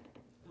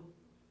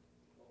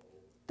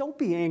 don't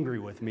be angry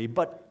with me,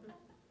 but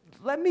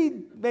let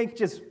me make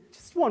just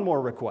one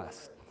more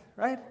request,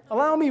 right?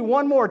 Allow me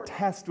one more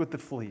test with the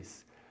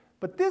fleece.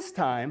 But this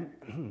time,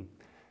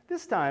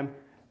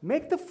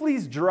 make the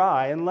fleece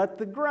dry and let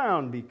the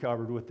ground be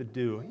covered with the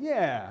dew.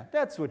 Yeah,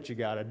 that's what you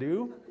got to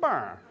do.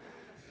 Burn.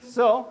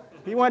 So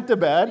he went to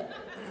bed.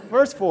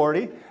 Verse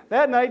 40,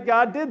 that night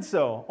God did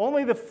so.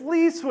 Only the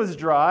fleece was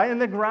dry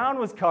and the ground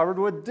was covered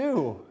with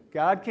dew.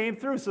 God came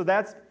through, so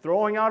that's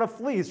throwing out a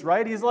fleece,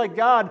 right? He's like,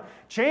 God,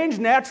 change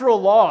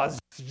natural laws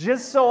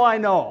just so I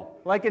know.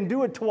 Like, and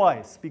do it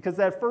twice, because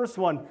that first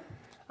one,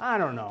 I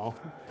don't know.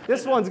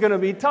 This one's going to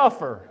be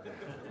tougher,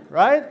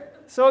 right?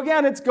 So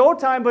again, it's go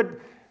time, but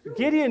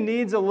Gideon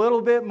needs a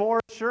little bit more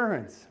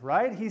assurance,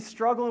 right? He's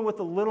struggling with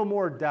a little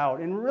more doubt.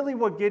 And really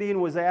what Gideon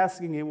was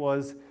asking it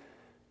was,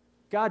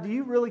 God, do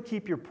you really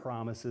keep your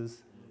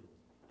promises?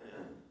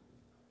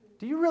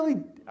 Are you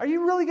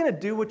really going to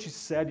do what you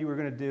said you were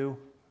going to do?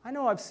 I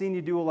know I've seen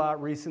you do a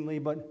lot recently,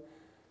 but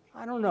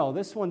I don't know.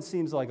 This one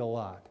seems like a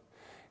lot.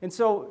 And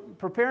so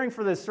preparing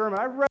for this sermon,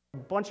 I read a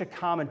bunch of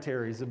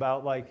commentaries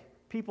about like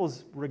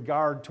people's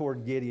regard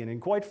toward Gideon.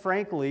 And quite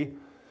frankly,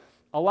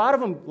 a lot of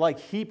them like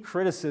heap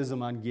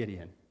criticism on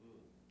Gideon.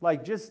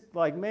 Like,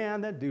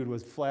 man, that dude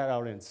was flat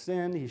out in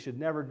sin. He should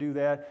never do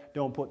that.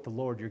 Don't put the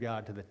Lord your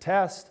God to the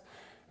test.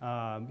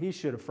 He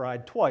should have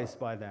fried twice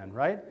by then,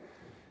 right?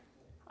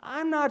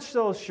 I'm not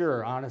so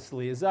sure,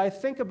 honestly. As I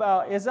think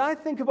about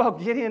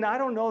Gideon, I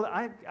don't know.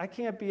 I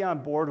can't be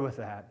on board with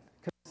that.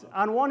 Because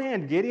on one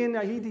hand, Gideon,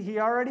 he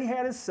already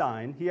had his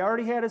sign. He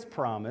already had his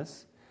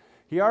promise.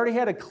 He already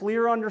had a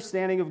clear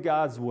understanding of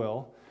God's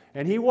will.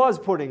 And he was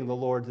putting the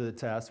Lord to the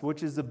test,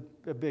 which is a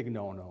big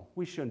no-no.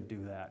 We shouldn't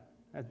do that.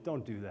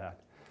 Don't do that.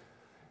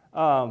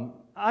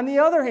 On the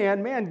other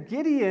hand, man,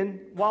 Gideon,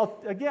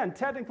 while, again,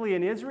 technically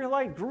an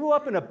Israelite, grew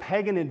up in a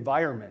pagan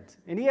environment.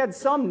 And he had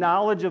some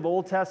knowledge of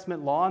Old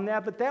Testament law and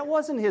that, but that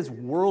wasn't his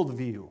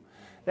worldview.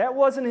 That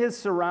wasn't his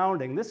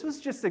surrounding. This was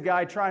just a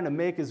guy trying to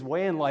make his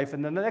way in life.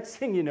 And then the next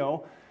thing you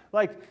know,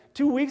 like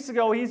 2 weeks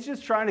ago, he's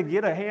just trying to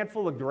get a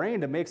handful of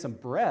grain to make some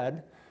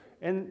bread.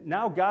 And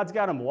now God's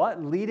got him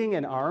what? Leading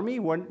an army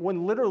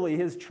when literally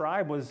his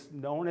tribe was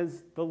known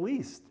as the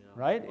least,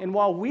 right? And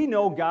while we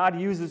know God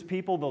uses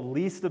people, the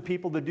least of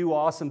people, to do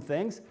awesome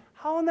things,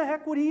 how in the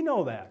heck would he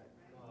know that?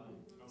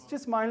 He's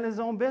just minding his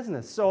own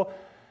business. So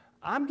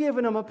I'm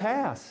giving him a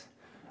pass.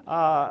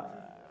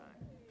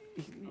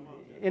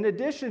 In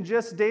addition,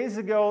 just days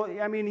ago,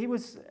 I mean, he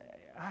was...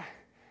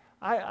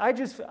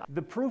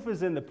 the proof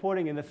is in the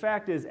pudding, and the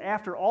fact is,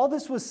 after all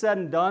this was said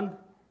and done,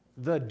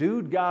 the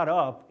dude got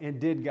up and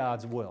did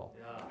God's will.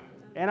 Yeah.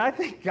 And I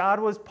think God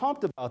was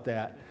pumped about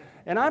that.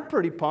 And I'm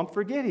pretty pumped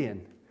for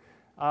Gideon.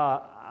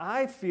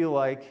 I feel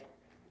like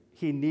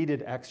he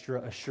needed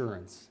extra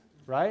assurance,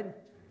 right?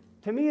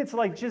 To me, it's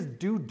like just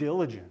due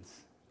diligence.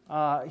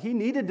 He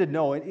needed to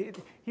know it.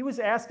 He was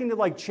asking to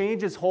like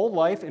change his whole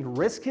life and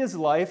risk his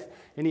life,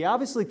 and he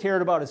obviously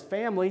cared about his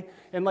family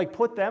and like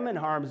put them in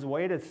harm's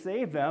way to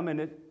save them.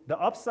 And the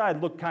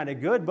upside looked kind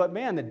of good, but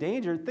man, the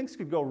danger, things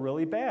could go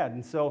really bad.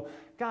 And so,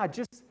 God,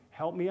 just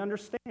help me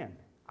understand.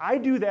 I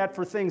do that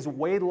for things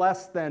way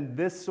less than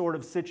this sort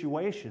of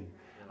situation.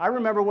 I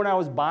remember when I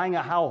was buying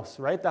a house,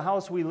 right? The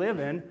house we live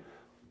in.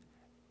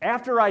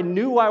 After I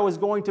knew I was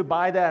going to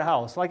buy that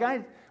house, like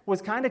I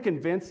was kind of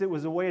convinced it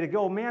was a way to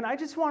go. Man, I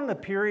just wanted a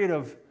period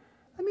of,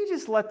 let me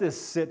just let this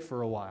sit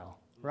for a while,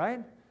 right?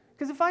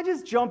 Because if I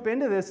just jump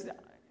into this,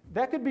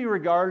 that could be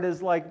regarded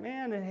as like,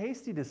 man, a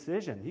hasty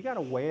decision. You got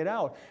to weigh it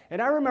out.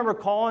 And I remember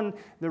calling,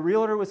 the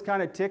realtor was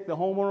kind of ticked, the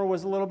homeowner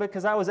was a little bit,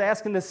 because I was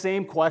asking the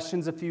same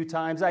questions a few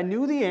times. I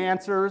knew the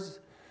answers,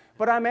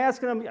 but I'm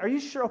asking them, are you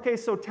sure? Okay,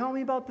 so tell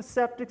me about the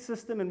septic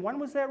system, and when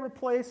was that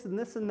replaced, and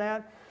this and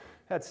that.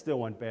 That still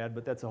went bad,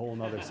 but that's a whole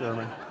nother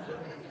sermon.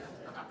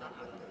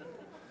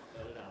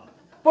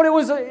 But it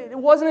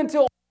wasn't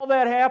until all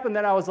that happened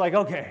that I was like,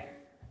 okay,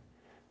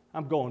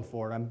 I'm going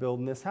for it. I'm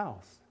building this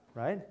house,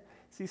 right?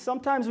 See,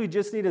 sometimes we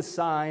just need a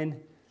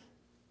sign,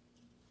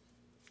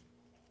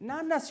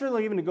 not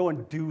necessarily even to go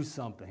and do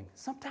something.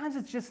 Sometimes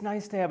it's just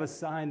nice to have a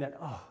sign that,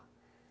 oh,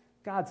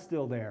 God's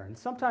still there. And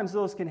sometimes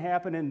those can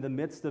happen in the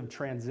midst of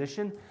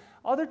transition.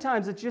 Other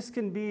times it just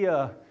can be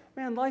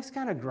man, life's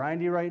kind of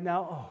grindy right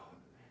now. Oh,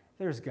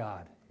 there's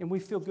God. And we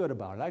feel good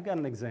about it. I've got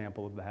an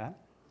example of that.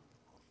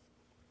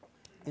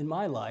 In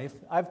my life,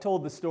 I've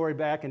told the story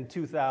back in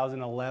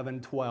 2011,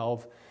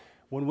 12.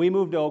 When we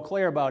moved to Eau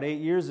Claire about 8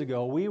 years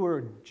ago, we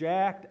were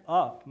jacked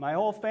up. My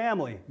whole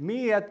family,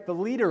 me at the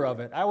leader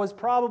of it. I was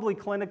probably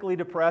clinically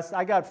depressed.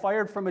 I got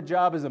fired from a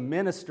job as a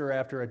minister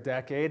after a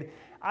decade.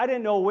 I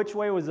didn't know which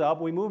way was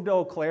up. We moved to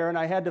Eau Claire, and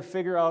I had to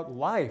figure out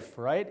life,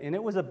 right? And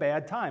it was a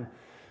bad time.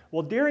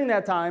 Well, during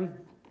that time,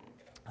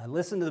 I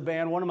listened to the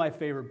band, one of my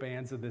favorite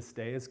bands of this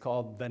day. It's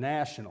called The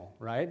National,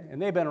 right?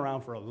 And they've been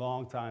around for a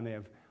long time. They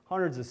have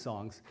hundreds of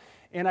songs.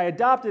 And I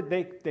adopted,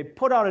 they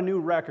put out a new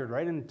record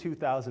right in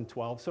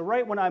 2012. So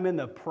right when I'm in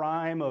the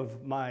prime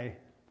of my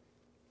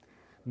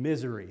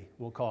misery,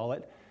 we'll call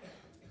it.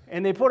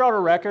 And they put out a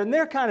record, and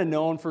they're kind of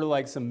known for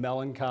like some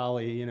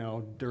melancholy,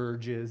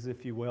 dirges,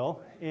 if you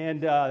will.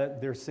 And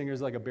their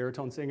singer's like a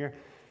baritone singer.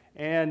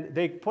 And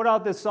they put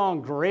out this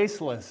song,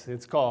 Graceless,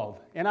 it's called.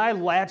 And I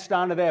latched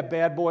onto that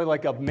bad boy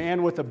like a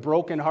man with a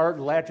broken heart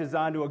latches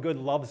onto a good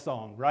love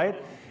song, right?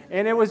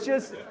 And it was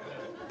just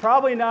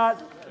probably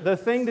not the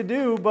thing to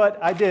do, but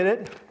I did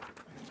it.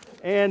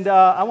 And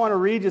I want to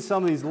read you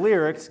some of these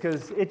lyrics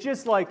because it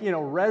just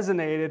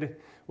resonated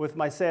with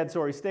my sad,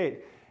 sorry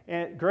state.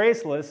 And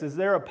Graceless, is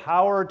there a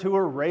power to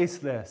erase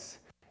this?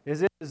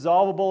 Is it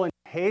dissolvable and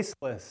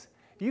tasteless?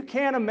 You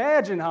can't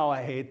imagine how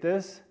I hate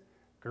this.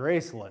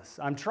 Graceless.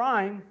 I'm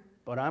trying,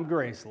 but I'm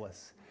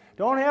graceless.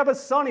 Don't have a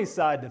sunny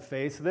side to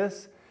face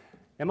this.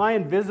 Am I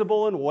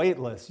invisible and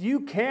weightless?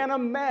 You can't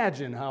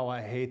imagine how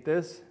I hate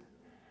this.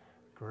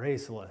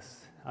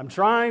 Graceless. I'm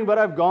trying, but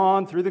I've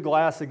gone through the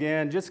glass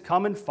again. Just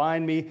come and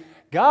find me.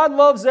 God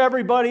loves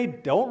everybody.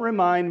 Don't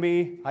remind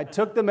me. I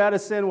took the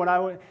medicine when I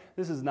went.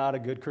 This is not a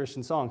good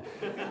Christian song.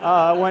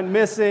 Went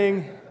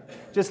missing.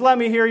 Just let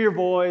me hear your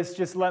voice.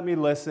 Just let me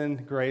listen.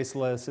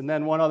 Graceless. And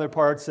then one other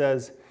part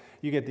says,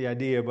 you get the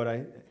idea,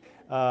 but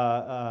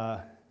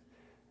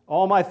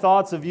all my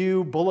thoughts of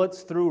you,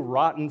 bullets through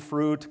rotten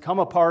fruit, come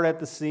apart at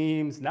the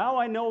seams. Now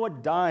I know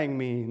what dying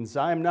means.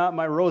 I am not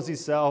my rosy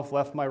self,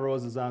 left my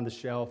roses on the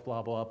shelf,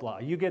 blah, blah, blah.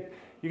 You get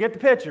the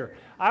picture.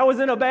 I was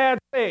in a bad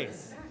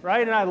space,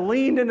 right? And I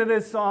leaned into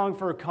this song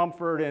for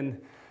comfort and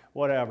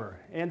whatever.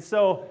 And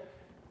so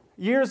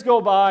years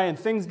go by and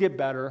things get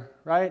better,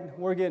 right?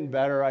 We're getting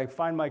better. I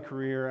find my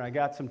career, and I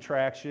got some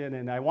traction,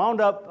 and I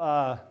wound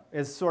up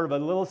as sort of a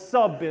little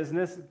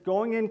sub-business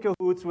going in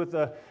cahoots with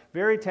a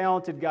very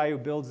talented guy who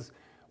builds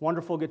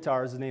wonderful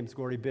guitars. His name's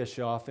Gordy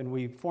Bischoff, and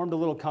we formed a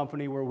little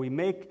company where we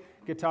make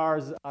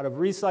guitars out of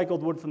recycled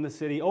wood from the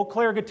city. Eau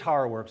Claire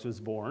Guitar Works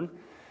was born.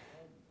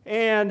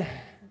 And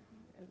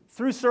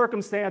through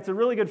circumstance, a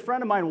really good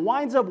friend of mine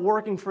winds up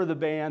working for the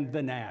band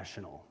The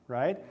National,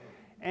 right?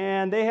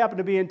 And they happen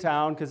to be in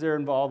town because they're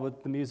involved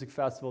with the music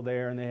festival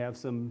there, and they have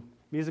some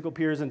musical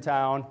peers in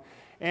town.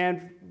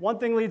 And one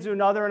thing leads to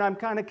another, and I'm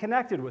kind of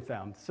connected with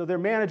them. So their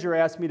manager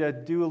asked me to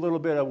do a little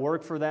bit of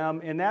work for them,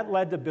 and that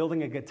led to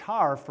building a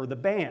guitar for the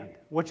band,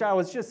 which I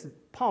was just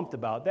pumped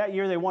about. That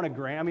year they won a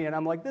Grammy, and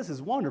I'm like, this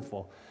is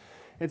wonderful.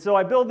 And so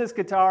I build this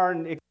guitar,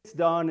 and it gets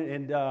done,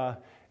 and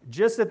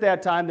just at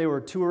that time they were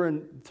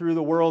touring through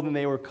the world, and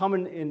they were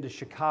coming into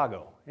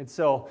Chicago. And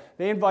so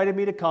they invited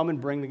me to come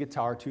and bring the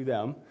guitar to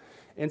them.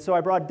 And so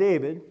I brought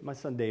David, my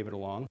son David,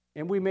 along,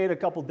 and we made a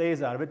couple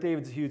days out of it.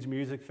 David's a huge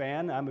music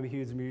fan. I'm a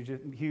huge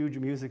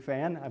music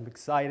fan. I'm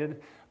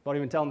excited about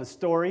even telling the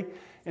story.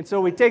 And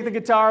so we take the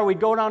guitar, we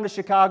go down to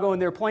Chicago,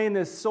 and they're playing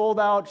this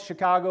sold-out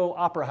Chicago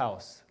Opera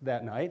House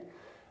that night,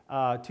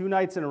 2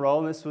 nights in a row,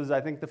 and this was, I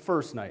think, the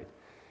first night.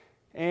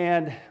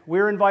 And we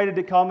were invited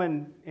to come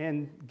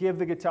and give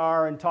the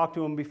guitar and talk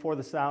to him before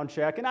the sound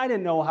check. And I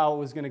didn't know how it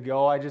was going to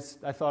go. I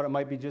thought it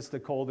might be just a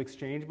cold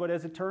exchange. But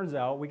as it turns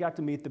out, we got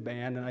to meet the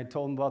band, and I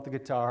told them about the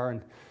guitar.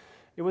 And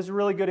it was a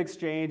really good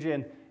exchange.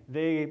 And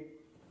they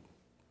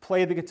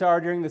played the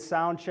guitar during the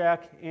sound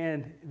check,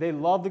 and they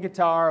loved the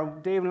guitar.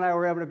 David and I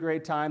were having a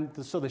great time.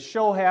 So the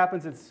show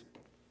happens. It's,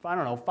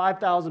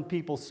 5,000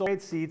 people, so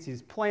 8 seats.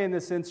 He's playing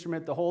this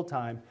instrument the whole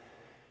time.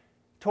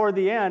 Toward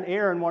the end,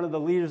 Aaron, one of the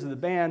leaders of the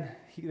band,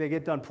 they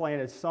get done playing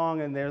his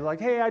song, and they're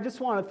like, hey, I just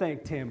want to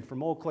thank Tim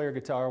from Eau Claire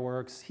Guitar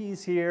Works.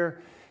 He's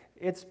here.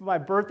 It's my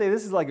birthday.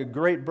 This is like a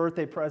great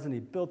birthday present. He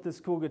built this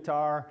cool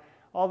guitar,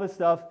 all this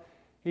stuff.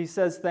 He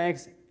says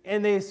thanks,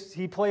 and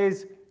he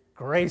plays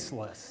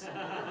Graceless.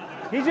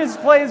 He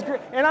just plays,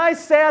 and I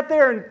sat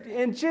there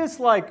and just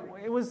like,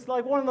 it was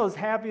like one of those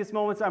happiest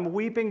moments. I'm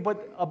weeping,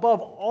 but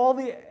above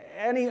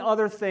any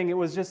other thing, it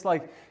was just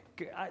like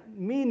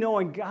me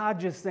knowing God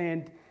just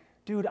saying,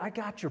 dude, I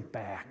got your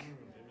back.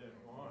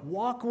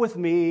 Walk with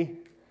me,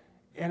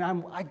 and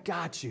I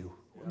got you.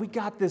 We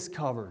got this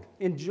covered.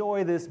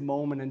 Enjoy this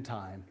moment in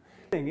time.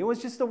 It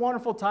was just a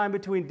wonderful time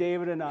between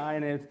David and I,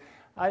 and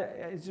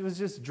it was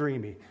just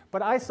dreamy.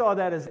 But I saw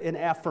that as an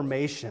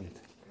affirmation.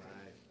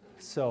 Right.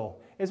 So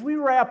as we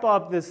wrap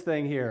up this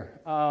thing here,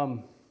 I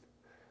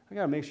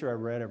got to make sure I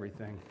read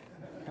everything.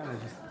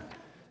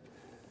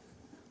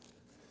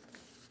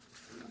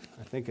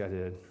 I think I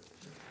did.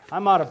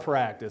 I'm out of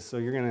practice, so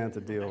you're going to have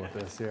to deal with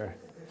this here.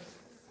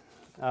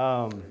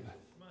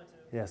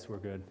 Yes, we're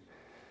good.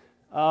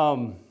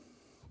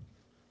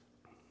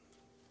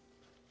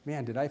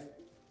 Man, did I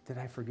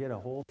forget a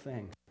whole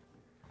thing?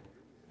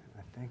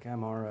 I think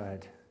I'm all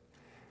right.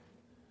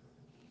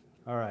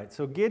 All right,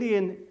 so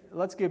Gideon,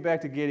 let's get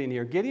back to Gideon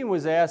here. Gideon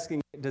was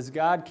asking, does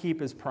God keep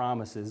his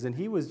promises? And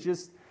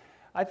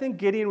I think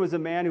Gideon was a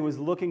man who was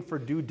looking for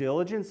due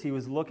diligence. He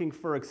was looking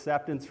for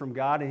acceptance from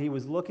God, and he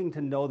was looking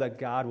to know that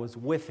God was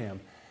with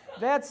him.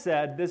 That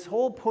said, this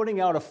whole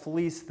putting out a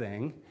fleece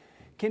thing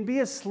can be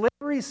a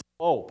slippery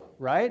slope,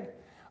 right?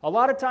 A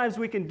lot of times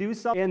we can do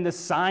something and the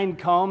sign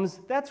comes.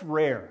 That's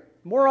rare.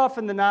 More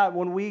often than not,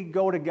 when we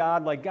go to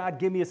God, like, God,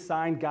 give me a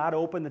sign, God,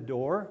 open the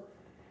door,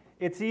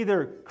 it's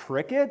either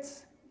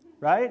crickets,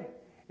 right?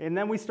 And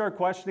then we start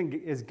questioning,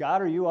 is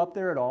God, are you up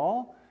there at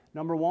all?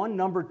 Number one.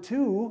 Number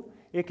two,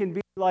 it can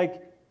be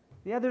like,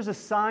 yeah, there's a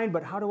sign,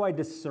 but how do I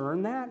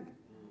discern that?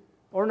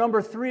 Or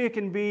number three, it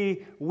can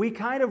be we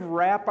kind of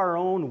wrap our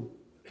own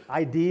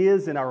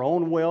ideas in our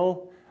own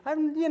will.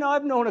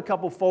 I've known a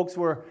couple folks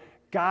where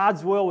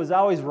God's will was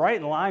always right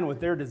in line with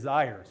their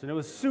desires, and it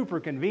was super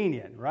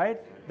convenient,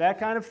 right? That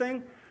kind of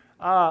thing.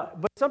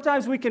 But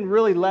sometimes we can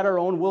really let our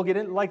own will get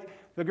in. Like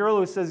the girl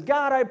who says,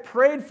 God, I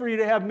prayed for you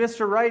to have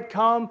Mr. Right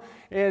come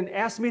and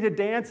ask me to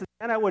dance, and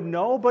then I would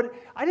know, but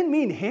I didn't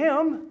mean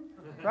him,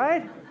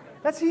 right?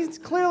 He's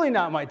clearly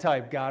not my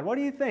type, God. What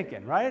are you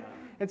thinking, right?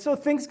 And so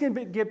things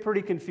can get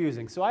pretty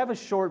confusing. So I have a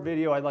short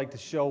video I'd like to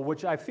show,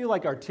 which I feel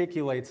like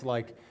articulates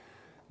like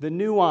the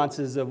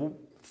nuances of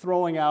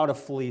throwing out a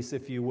fleece,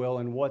 if you will,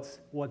 and what's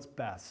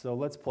best. So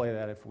let's play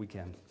that if we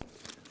can.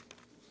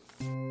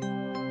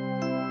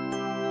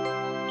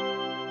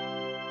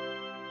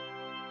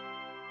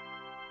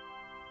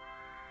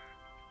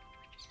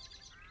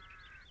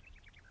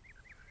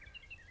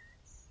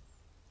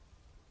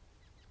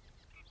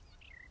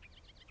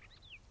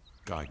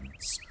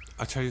 Guidance.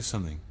 I'll tell you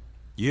something.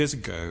 Years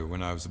ago,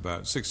 when I was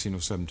about 16 or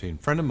 17,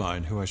 a friend of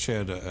mine who I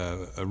shared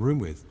a room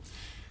with,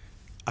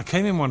 I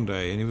came in one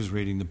day and he was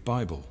reading the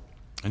Bible.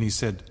 And he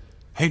said,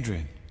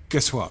 Hadrian,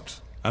 guess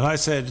what? And I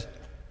said,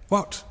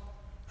 what?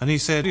 And he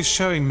said, he's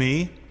showing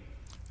me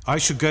I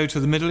should go to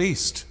the Middle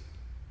East.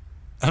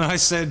 And I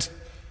said,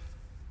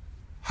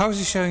 how is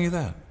he showing you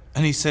that?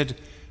 And he said,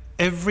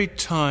 every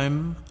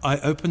time I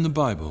open the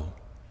Bible,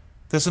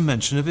 there's a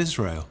mention of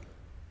Israel.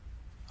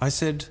 I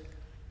said,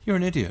 you're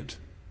an idiot.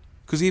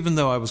 Because even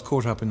though I was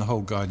caught up in the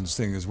whole guidance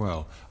thing as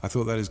well, I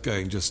thought that is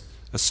going just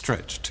a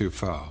stretch too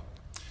far.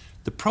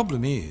 The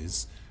problem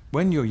is,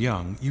 when you're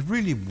young, you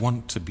really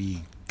want to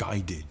be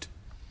guided.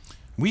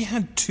 We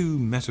had two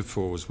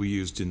metaphors we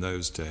used in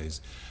those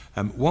days.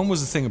 One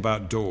was the thing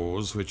about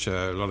doors, which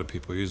a lot of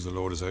people use. The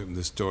Lord has opened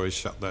this door, he's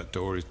shut that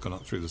door, he's gone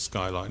up through the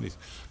skylight, and he's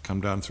come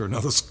down through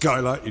another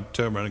skylight, he'd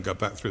turn around and go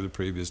back through the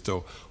previous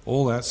door,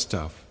 all that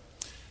stuff.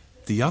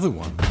 The other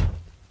one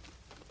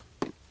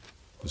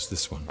was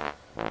this one.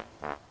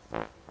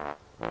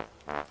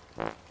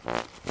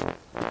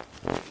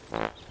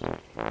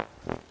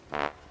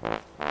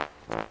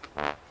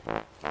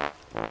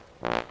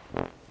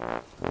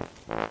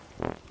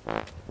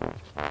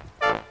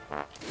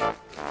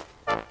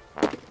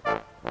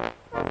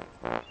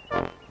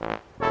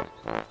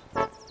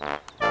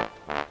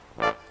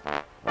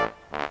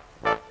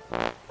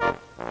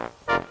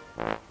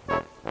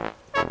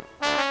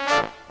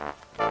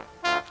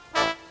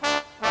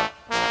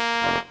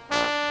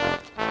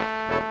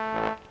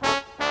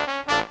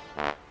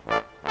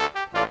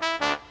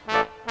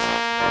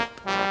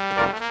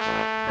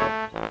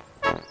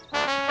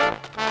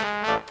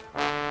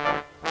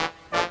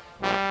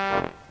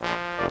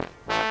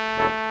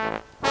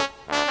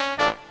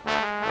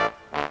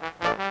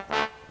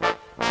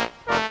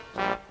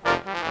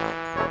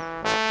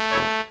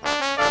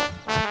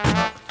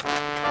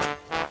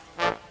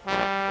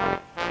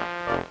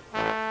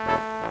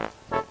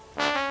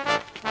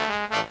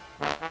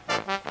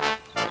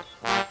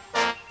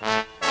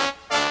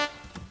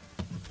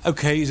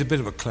 Okay, he's a bit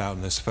of a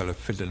clown, this fellow,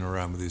 fiddling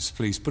around with his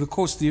fleece. But of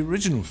course, the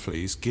original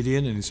fleece,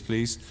 Gideon and his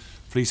fleece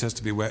has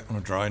to be wet on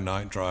a dry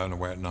night, dry on a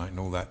wet night, and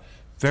all that.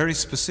 Very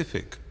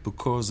specific,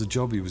 because the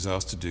job he was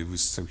asked to do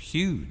was so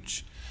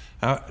huge.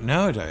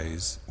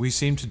 Nowadays, we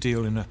seem to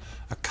deal in a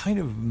kind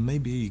of,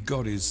 maybe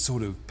God is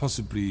sort of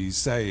possibly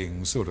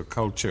saying sort of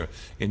culture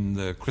in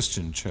the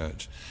Christian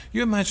church.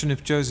 You imagine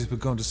if Joseph had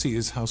gone to see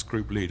his house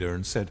group leader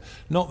and said,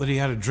 not that he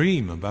had a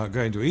dream about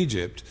going to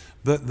Egypt,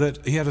 but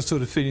that he had a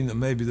sort of feeling that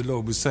maybe the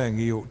Lord was saying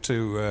he ought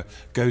to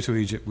go to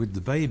Egypt with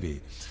the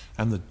baby.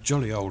 And the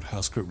jolly old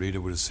house group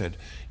leader would have said,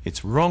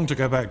 it's wrong to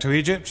go back to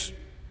Egypt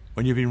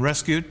when you've been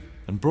rescued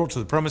and brought to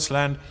the promised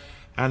land,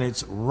 and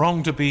it's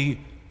wrong to be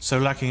so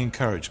lacking in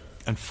courage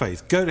and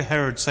faith. Go to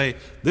Herod, say,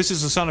 this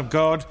is the Son of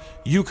God,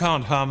 you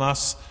can't harm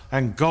us,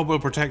 and God will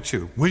protect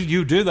you. Will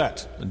you do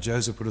that? And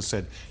Joseph would have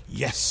said,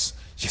 yes,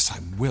 I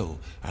will,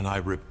 and I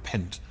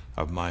repent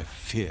of my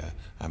fear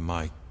and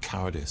my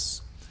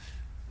cowardice.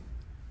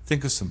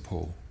 Think of St.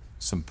 Paul.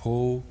 St.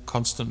 Paul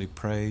constantly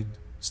prayed,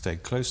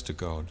 stayed close to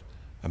God,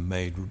 and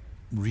made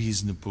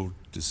reasonable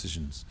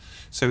decisions.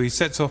 So he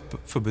sets off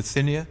for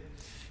Bithynia.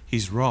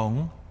 He's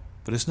wrong,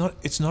 but it's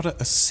not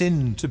a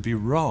sin to be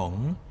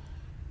wrong.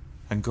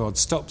 And God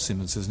stops him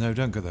and says, no,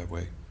 don't go that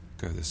way,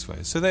 go this way.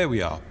 So there we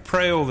are.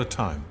 Pray all the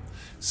time.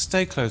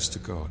 Stay close to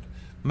God.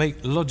 Make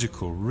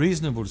logical,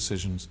 reasonable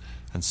decisions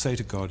and say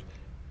to God,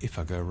 if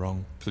I go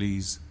wrong,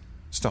 please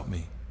stop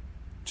me,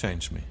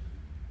 change me.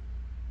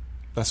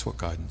 That's what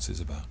guidance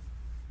is about.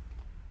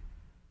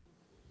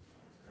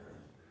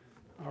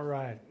 All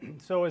right.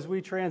 So as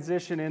we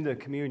transition into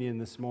communion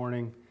this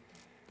morning,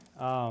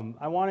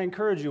 I want to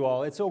encourage you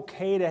all. It's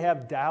okay to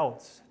have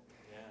doubts.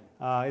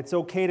 It's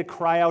okay to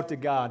cry out to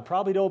God.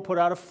 Probably don't put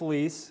out a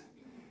fleece.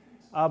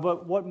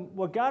 But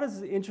what God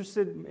is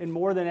interested in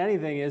more than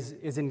anything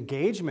is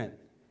engagement.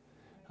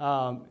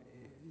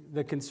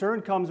 The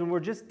concern comes when we're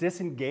just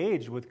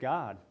disengaged with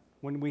God.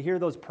 When we hear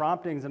those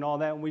promptings and all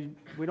that, and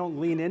we don't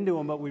lean into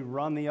them, but we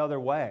run the other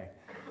way.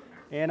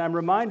 And I'm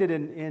reminded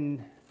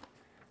in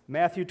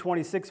Matthew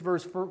 26,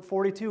 verse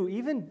 42,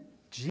 even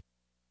Jesus,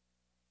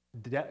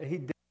 he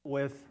dealt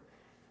with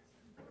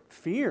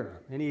fear,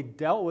 and he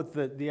dealt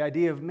with the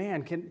idea of,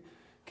 man, can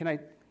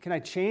I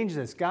change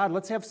this? God,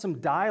 let's have some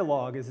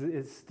dialogue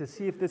is to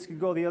see if this could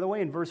go the other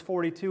way. In verse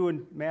 42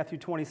 in Matthew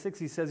 26,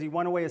 he says he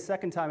went away a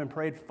second time and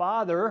prayed,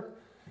 Father,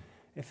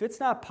 if it's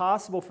not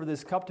possible for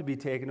this cup to be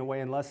taken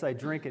away unless I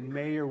drink it,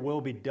 may your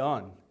will be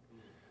done.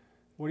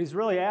 What he's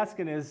really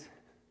asking is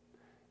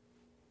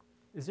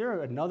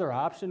there another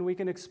option we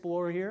can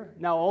explore here?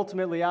 Now,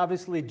 ultimately,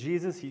 obviously,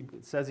 Jesus, he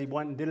says he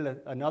went and did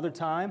it another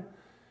time,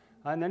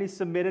 and then he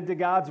submitted to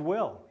God's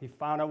will. He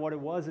found out what it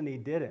was, and he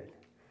did it.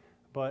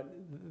 But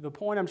the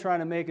point I'm trying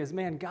to make is,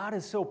 man, God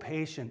is so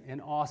patient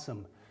and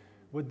awesome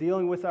with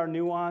dealing with our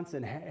nuance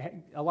and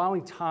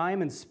allowing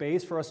time and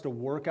space for us to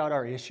work out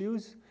our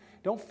issues.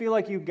 Don't feel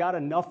like you've got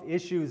enough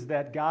issues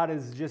that God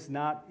is just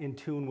not in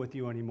tune with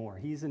you anymore.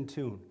 He's in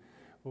tune.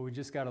 But we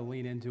just got to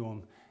lean into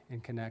him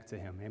and connect to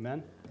him.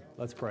 Amen?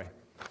 Let's pray.